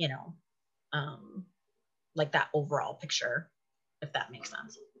 like that overall picture, if that makes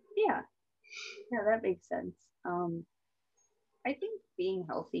sense. Yeah. Yeah, that makes sense. I think being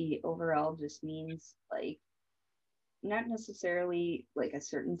healthy overall just means like not necessarily like a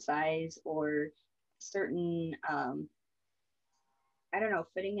certain size or certain I don't know,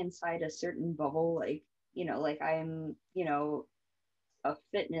 fitting inside a certain bubble, like, like I'm, a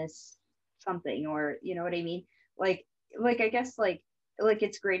fitness something, or you know what I mean? Like I guess like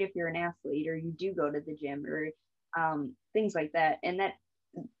it's great if you're an athlete or you do go to the gym or things like that. And that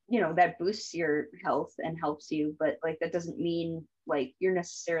that boosts your health and helps you, but like that doesn't mean like you're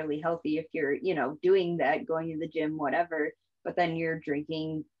necessarily healthy if you're doing that, going to the gym, whatever, but then you're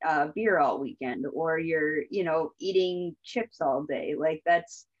drinking beer all weekend, or you're eating chips all day. Like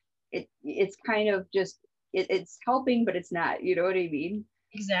that's it's kind of just it's helping, but it's not, you know what I mean?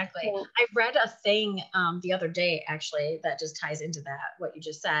 Exactly. So, I read a thing the other day, actually, that just ties into that. What you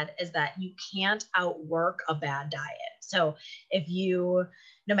just said is that you can't outwork a bad diet. So if you,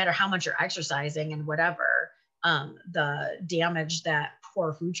 no matter how much you're exercising and whatever, the damage that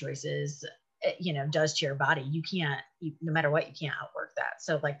poor food choices, does to your body, no matter what, you can't outwork that.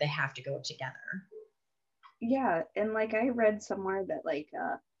 So like they have to go together. yeah, and like I read somewhere that like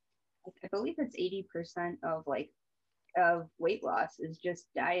I believe it's 80% of like of weight loss is just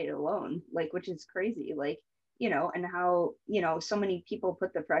diet alone, like, which is crazy. Like, and how, so many people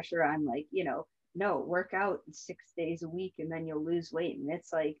put the pressure on, like, no, work out 6 days a week and then you'll lose weight. And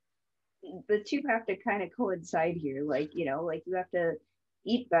it's like the two have to kind of coincide here. Like, like you have to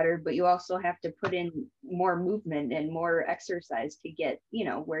eat better, but you also have to put in more movement and more exercise to get,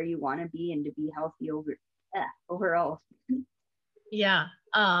 where you want to be and to be healthy overall. Yeah.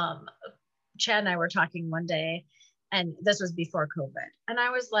 Chad and I were talking one day, and this was before COVID. And I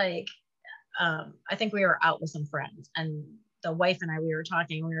was like, I think we were out with some friends, and the wife and I, we were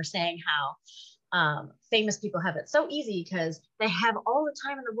talking, we were saying how famous people have it so easy because they have all the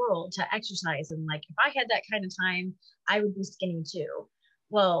time in the world to exercise. And like, if I had that kind of time, I would be skinny too.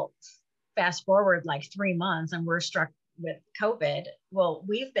 Well, fast forward like 3 months and we're struck with COVID. Well,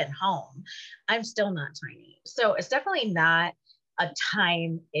 we've been home. I'm still not tiny. So it's definitely not a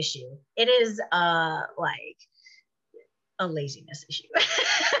time issue. It is like a laziness issue.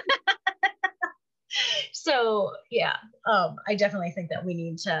 So yeah, I definitely think that we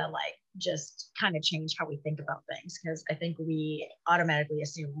need to like just kind of change how we think about things, because I think we automatically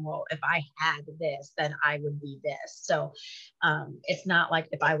assume, well, if I had this, then I would be this. So it's not like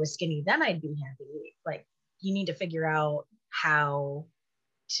if I was skinny, then I'd be happy. Like you need to figure out how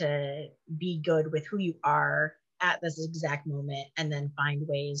to be good with who you are at this exact moment, and then find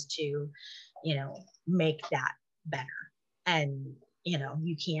ways to, make that better. And,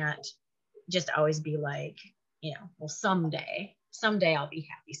 you can't just always be like, well, someday I'll be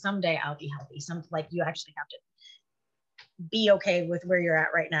happy. Someday I'll be healthy. Like you actually have to be okay with where you're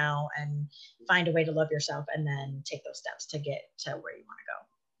at right now and find a way to love yourself and then take those steps to get to where you want to go.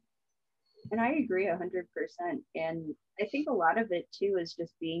 And I agree 100%. And I think a lot of it too is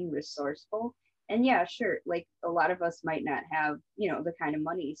just being resourceful. And yeah, sure, like a lot of us might not have, the kind of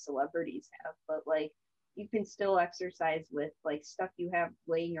money celebrities have, but like you can still exercise with like stuff you have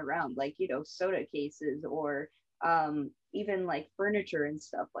laying around, like, soda cases or even like furniture and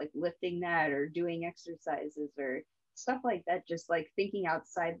stuff, like lifting that or doing exercises or stuff like that, just like thinking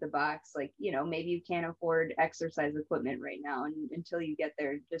outside the box, like, maybe you can't afford exercise equipment right now, and until you get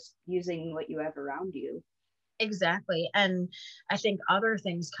there, just using what you have around you. Exactly. And I think other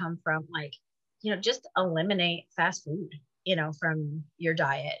things come from like, just eliminate fast food, from your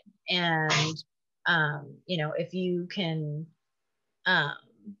diet. And, if you can, um,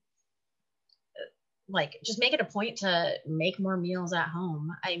 like just make it a point to make more meals at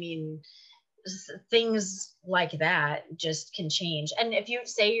home. I mean, things like that just can change. And if you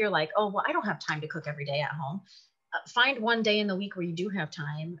say you're like, oh, well, I don't have time to cook every day at home, find one day in the week where you do have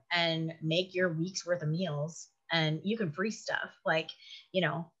time and make your week's worth of meals, and you can freeze stuff. Like,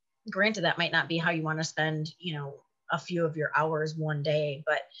 granted, that might not be how you want to spend, a few of your hours one day,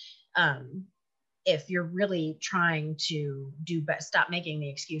 but if you're really trying to do best, stop making the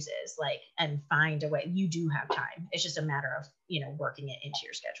excuses, like, and find a way. You do have time. It's just a matter of, working it into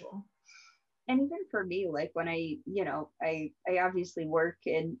your schedule. And even for me, like when I obviously work,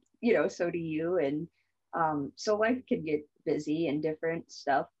 and so do you, and so life can get busy and different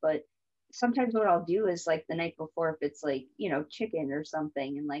stuff, but sometimes what I'll do is like the night before, if it's like, chicken or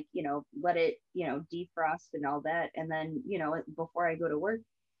something, and like, let it, defrost and all that, and then, before I go to work,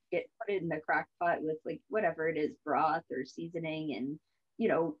 put it in the crock pot with like whatever it is, broth or seasoning, and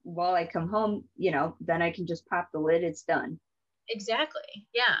while I come home, then I can just pop the lid, it's done. Exactly.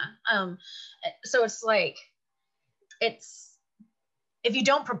 Yeah. So it's like, it's, if you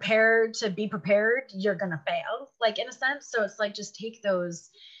don't prepare to be prepared, you're going to fail, like, in a sense. So it's like, just take those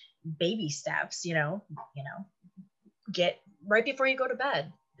baby steps, get right before you go to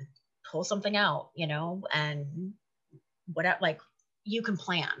bed, pull something out, and whatever, like, you can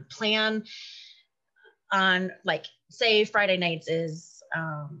plan on, like, say Friday nights is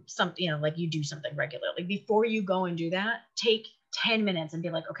something, like you do something regularly. Before you go and do that, take 10 minutes and be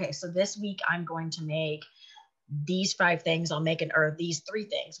like, okay, so this week I'm going to make these 5 things, I'll make or these 3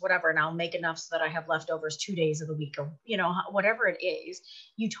 things, whatever, and I'll make enough so that I have leftovers 2 days of the week, or whatever it is.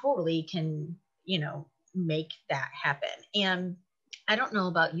 You totally can, make that happen. And I don't know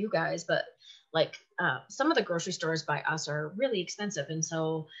about you guys, but like, some of the grocery stores by us are really expensive, and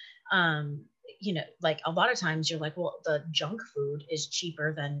so like a lot of times you're like, well, the junk food is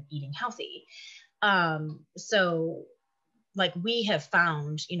cheaper than eating healthy. So like we have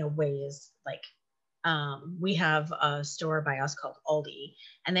found, ways, like, we have a store by us called Aldi,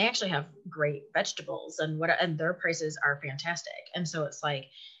 and they actually have great vegetables, and their prices are fantastic. And so it's like,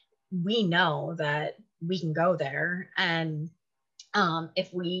 we know that we can go there, and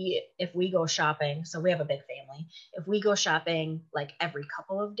if we go shopping, so we have a big family. If we go shopping like every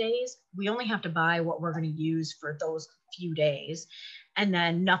couple of days, we only have to buy what we're going to use for those few days, and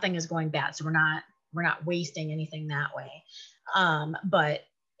then nothing is going bad. So we're not wasting anything that way. But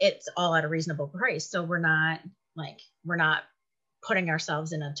it's all at a reasonable price. So we're not putting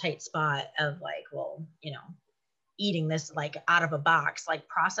ourselves in a tight spot of like, well, eating this like out of a box. Like,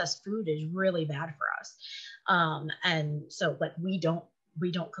 processed food is really bad for us. And so like we don't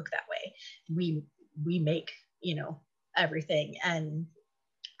cook that way. We make, everything. And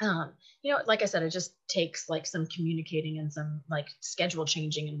like I said, it just takes like some communicating and some like schedule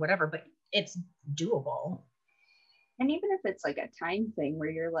changing and whatever, but it's doable. And even if it's like a time thing where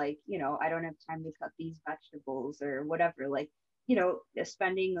you're like, I don't have time to cut these vegetables or whatever, like,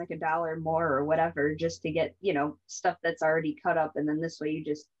 spending like $1 more or whatever just to get, stuff that's already cut up. And then this way you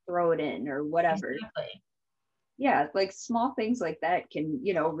just throw it in or whatever. Exactly. Yeah, like small things like that can,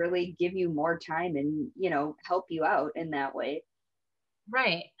 really give you more time and, help you out in that way.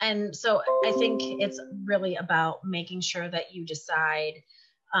 Right. And so I think it's really about making sure that you decide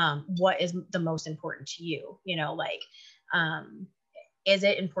what is the most important to you. Like, um, is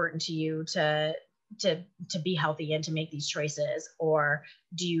it important to you to be healthy and to make these choices, or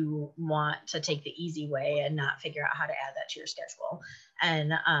do you want to take the easy way and not figure out how to add that to your schedule?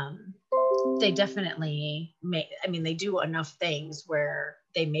 And they definitely make, I mean, they do enough things where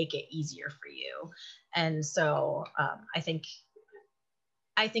they make it easier for you. And so I think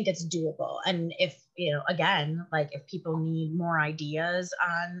it's doable. And if, again, like if people need more ideas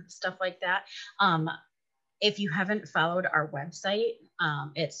on stuff like that, if you haven't followed our website,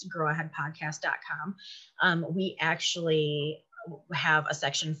 it's growaheadpodcast.com. We actually have a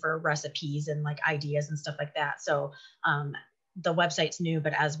section for recipes and like ideas and stuff like that. So the website's new,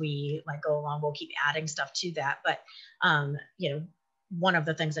 but as we like go along, we'll keep adding stuff to that. But one of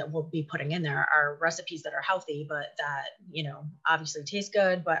the things that we'll be putting in there are recipes that are healthy, but that, obviously taste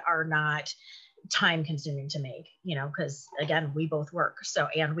good, but are not time consuming to make, because again, we both work. So,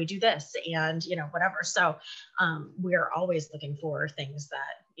 and we do this and, whatever. So we're always looking for things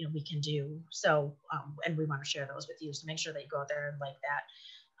that, we can do. So, and we want to share those with you. So make sure that you go out there and like that.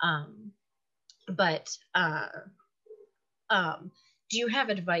 Do you have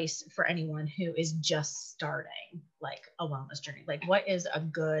advice for anyone who is just starting like a wellness journey? Like what is a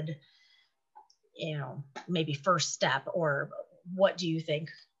good, maybe first step, or what do you think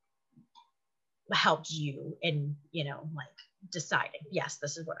helped you in, like deciding, yes,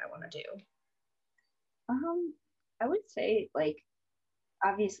 this is what I want to do? I would say like,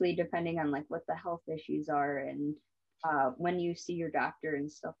 obviously depending on like what the health issues are and when you see your doctor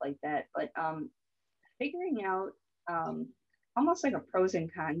and stuff like that, but figuring out almost like a pros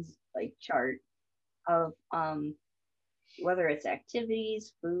and cons like chart of whether it's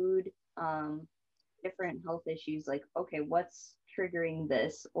activities, food, different health issues, like, okay, what's triggering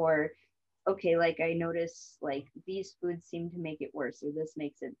this? Or, okay, like I notice like these foods seem to make it worse, or this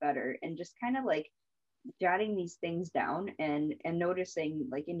makes it better. And just kind of like jotting these things down and noticing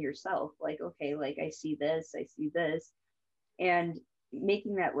like in yourself, like, okay, like I see this, and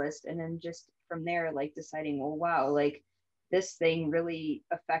making that list. And then just from there, like deciding, well, wow, like this thing really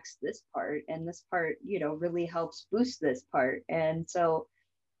affects this part, and this part, really helps boost this part. And so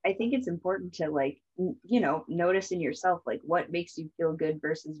I think it's important to like, notice in yourself, like what makes you feel good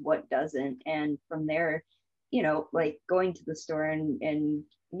versus what doesn't. And from there, like going to the store and,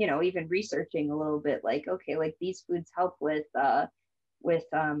 even researching a little bit, like, okay, like these foods help with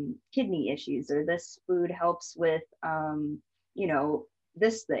kidney issues, or this food helps with, you know,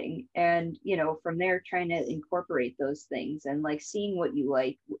 this thing. And, from there, trying to incorporate those things and like seeing what you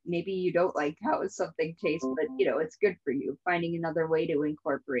like. Maybe you don't like how something tastes, but, it's good for you, finding another way to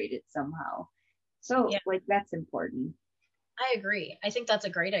incorporate it somehow. So, Yeah, like, that's important. I agree. I think that's a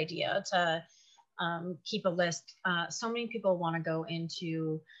great idea to keep a list. So many people want to go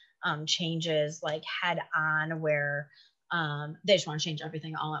into changes like head on, where they just want to change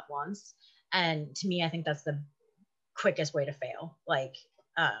everything all at once. And to me, I think that's the quickest way to fail. Like,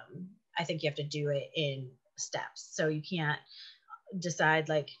 I think you have to do it in steps. So you can't decide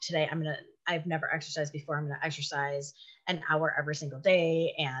like today I've never exercised before. I'm going to exercise an hour every single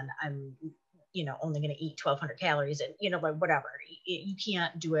day, and I'm, only going to eat 1,200 calories, and, like whatever. You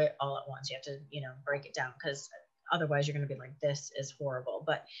can't do it all at once. You have to, break it down, because otherwise you're going to be like, this is horrible.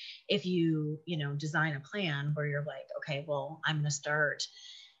 But if you, design a plan where you're like, okay, well, I'm going to start,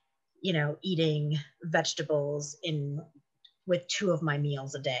 eating vegetables in with 2 of my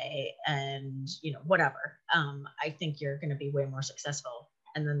meals a day, and whatever, I think you're going to be way more successful.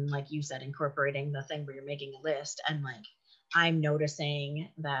 And then, like you said, incorporating the thing where you're making a list, and like, I'm noticing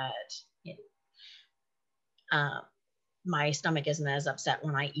that my stomach isn't as upset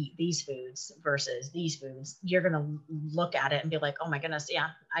when I eat these foods versus these foods. You're going to look at it and be like, oh my goodness,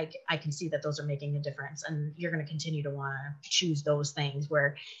 yeah, I can see that those are making a difference. And you're going to continue to want to choose those things,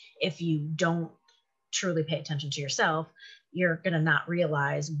 where if you don't truly pay attention to yourself, you're going to not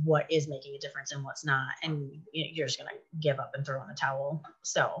realize what is making a difference and what's not. And you're just going to give up and throw in the towel.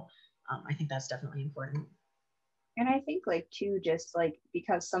 So I think that's definitely important. And I think, like, too, just like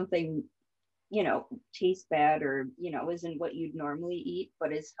because something, tastes bad, or, isn't what you'd normally eat,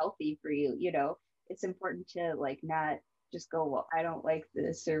 but is healthy for you, it's important to like not just go, well, I don't like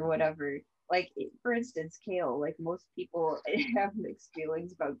this or whatever. Like, for instance, kale, like most people have mixed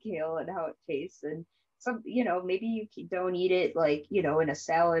feelings about kale and how it tastes. And some, maybe you don't eat it like, in a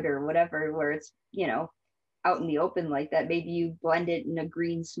salad or whatever, where it's, out in the open like that. Maybe you blend it in a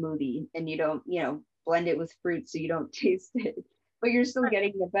green smoothie and you don't, blend it with fruit so you don't taste it, but you're still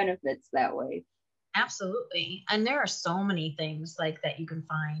getting the benefits that way. Absolutely. And there are so many things like that you can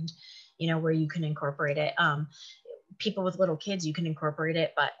find, where you can incorporate it. People with little kids, you can incorporate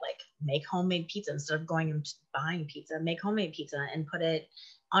it, but like make homemade pizza instead of going and buying pizza. Make homemade pizza and put it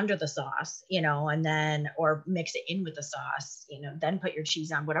under the sauce, and then, or mix it in with the sauce, then put your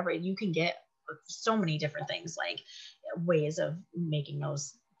cheese on, whatever. You can get so many different things, like ways of making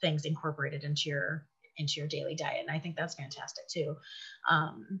those things incorporated into your daily diet. And I think that's fantastic too.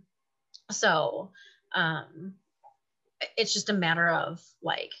 So it's just a matter of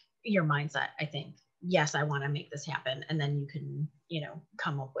like your mindset, I think. yes, I want to make this happen. And then you can,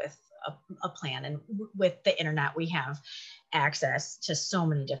 come up with a plan. And with the internet, we have access to so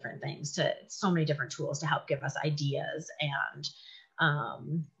many different things, to so many different tools to help give us ideas and,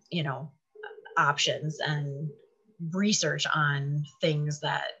 options and research on things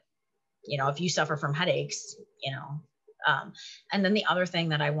that, if you suffer from headaches, and then the other thing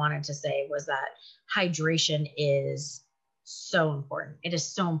that I wanted to say was that hydration is so important. It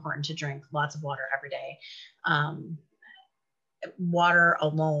is so important to drink lots of water every day. Water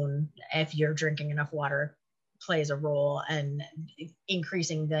alone, if you're drinking enough water, plays a role, and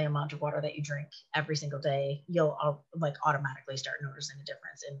increasing the amount of water that you drink every single day, you'll automatically start noticing a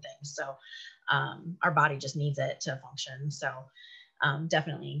difference in things. So our body just needs it to function. So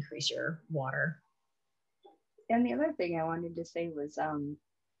definitely increase your water. And the other thing I wanted to say was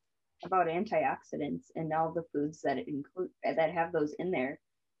about antioxidants and all the foods that include that have those in there,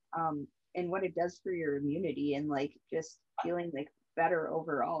 and what it does for your immunity, and like just feeling like better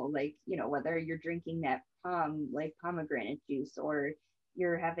overall. Like, whether you're drinking that pomegranate juice, or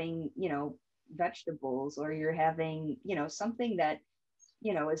you're having, vegetables, or you're having, something that,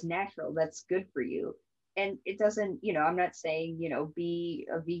 is natural, that's good for you. And it doesn't, I'm not saying, be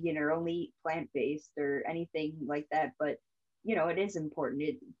a vegan or only eat plant-based or anything like that, but, it is important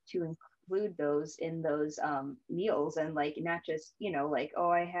to include those in those meals, and like not just, like, oh,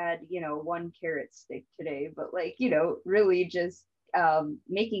 I had, one carrot stick today, but like, really just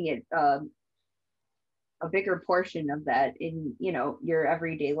making it a bigger portion of that in, your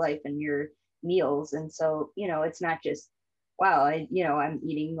everyday life and your meals. And so, it's not just, wow, I'm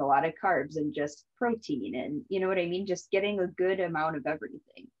eating a lot of carbs and just protein, and you know what I mean? Just getting a good amount of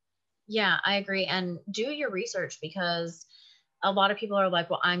everything. Yeah, I agree. And do your research, because a lot of people are like,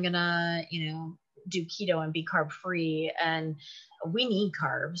 well, I'm gonna, do keto and be carb free. And we need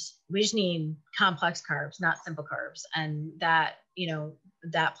carbs. We just need complex carbs, not simple carbs. And that,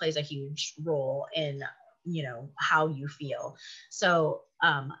 that plays a huge role in, how you feel. So,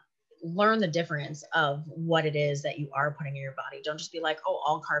 learn the difference of what it is that you are putting in your body. Don't just be like, oh,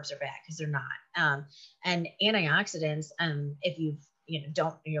 all carbs are bad, because they're not. And antioxidants, if you've,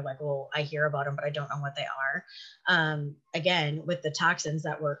 you're like, well, I hear about them, but I don't know what they are. Again, with the toxins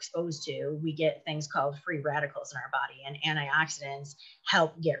that we're exposed to, we get things called free radicals in our body, and antioxidants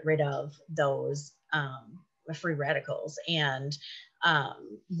help get rid of those free radicals. And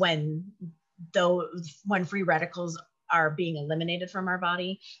when free radicals are being eliminated from our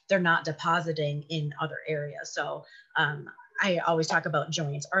body, they're not depositing in other areas. So I always talk about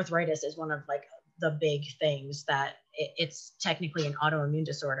joints. Arthritis is one of like the big things that it's technically an autoimmune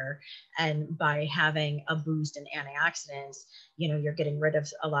disorder. And by having a boost in antioxidants, you're getting rid of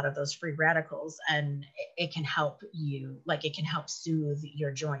a lot of those free radicals, and it can help you, like it can help soothe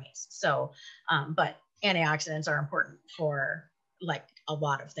your joints. So, but antioxidants are important for like a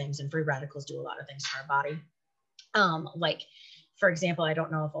lot of things, and free radicals do a lot of things to our body. Like, for example, I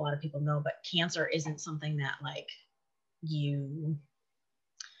don't know if a lot of people know, but cancer isn't something that like you,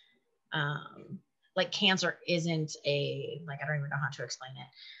 like cancer isn't I don't even know how to explain it.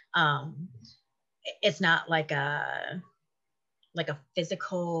 It's not like a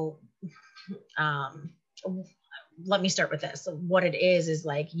physical, let me start with this. So what it is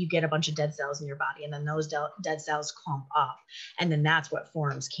like you get a bunch of dead cells in your body, and then those dead cells clump up, and then that's what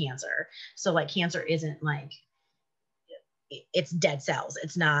forms cancer. So like cancer isn't like, it's dead cells.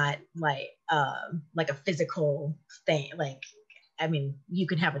 It's not like a physical thing. Like, I mean, you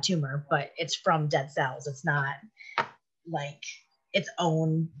can have a tumor, but it's from dead cells. It's not like its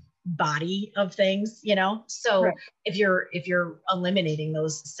own body of things, So right. if you're eliminating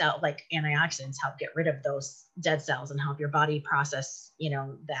those like antioxidants help get rid of those dead cells and help your body process,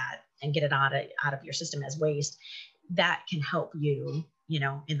 that and get it out of your system as waste, that can help you,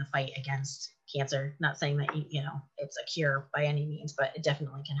 in the fight against cancer. Not saying that it's a cure by any means, but it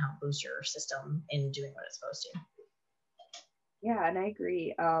definitely can help boost your system in doing what it's supposed to. Yeah, and I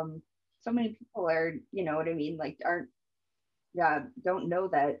agree. So many people are, what I mean, like don't know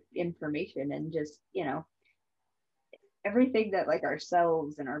that information, and just, everything that like our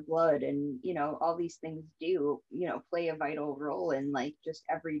cells and our blood and, all these things do, play a vital role in like just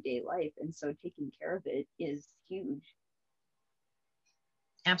everyday life. And so taking care of it is huge.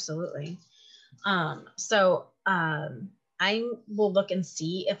 Absolutely. So I will look and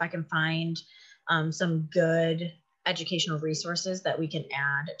see if I can find some good educational resources that we can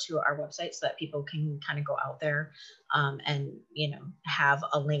add to our website, so that people can kind of go out there and have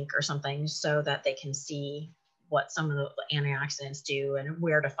a link or something so that they can see what some of the antioxidants do and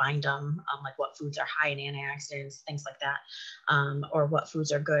where to find them, like what foods are high in antioxidants, things like that, or what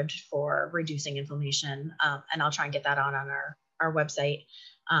foods are good for reducing inflammation. And I'll try and get that on our website.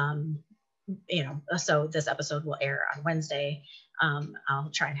 So this episode will air on Wednesday.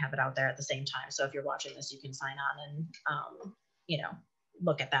 I'll try and have it out there at the same time. So if you're watching this, you can sign on and,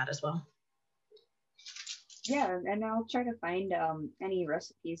 look at that as well. Yeah, and I'll try to find any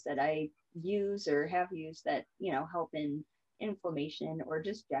recipes that I use or have used that, help in inflammation or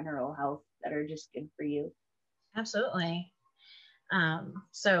just general health that are just good for you. Absolutely.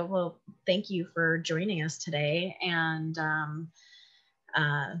 Well, thank you for joining us today. And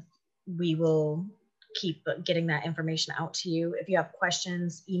we will keep getting that information out to you. If you have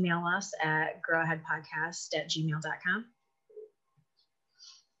questions, email us at growaheadpodcast@gmail.com.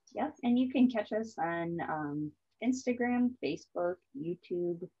 Yep, and you can catch us on Instagram, Facebook,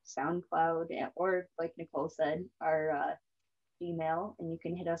 YouTube, SoundCloud, or like Nicole said, our Gmail, and you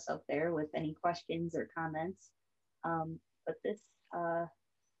can hit us up there with any questions or comments. But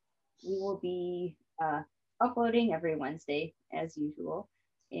we will be uploading every Wednesday as usual.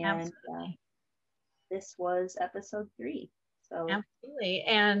 And this was episode 3. So absolutely.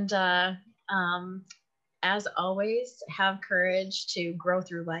 And as always, have courage to grow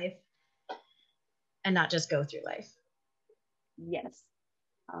through life and not just go through life. Yes.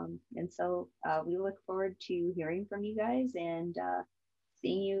 And so we look forward to hearing from you guys and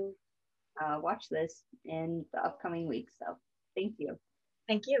seeing you watch this in the upcoming weeks. So thank you.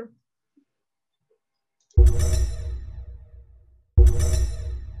 Thank you.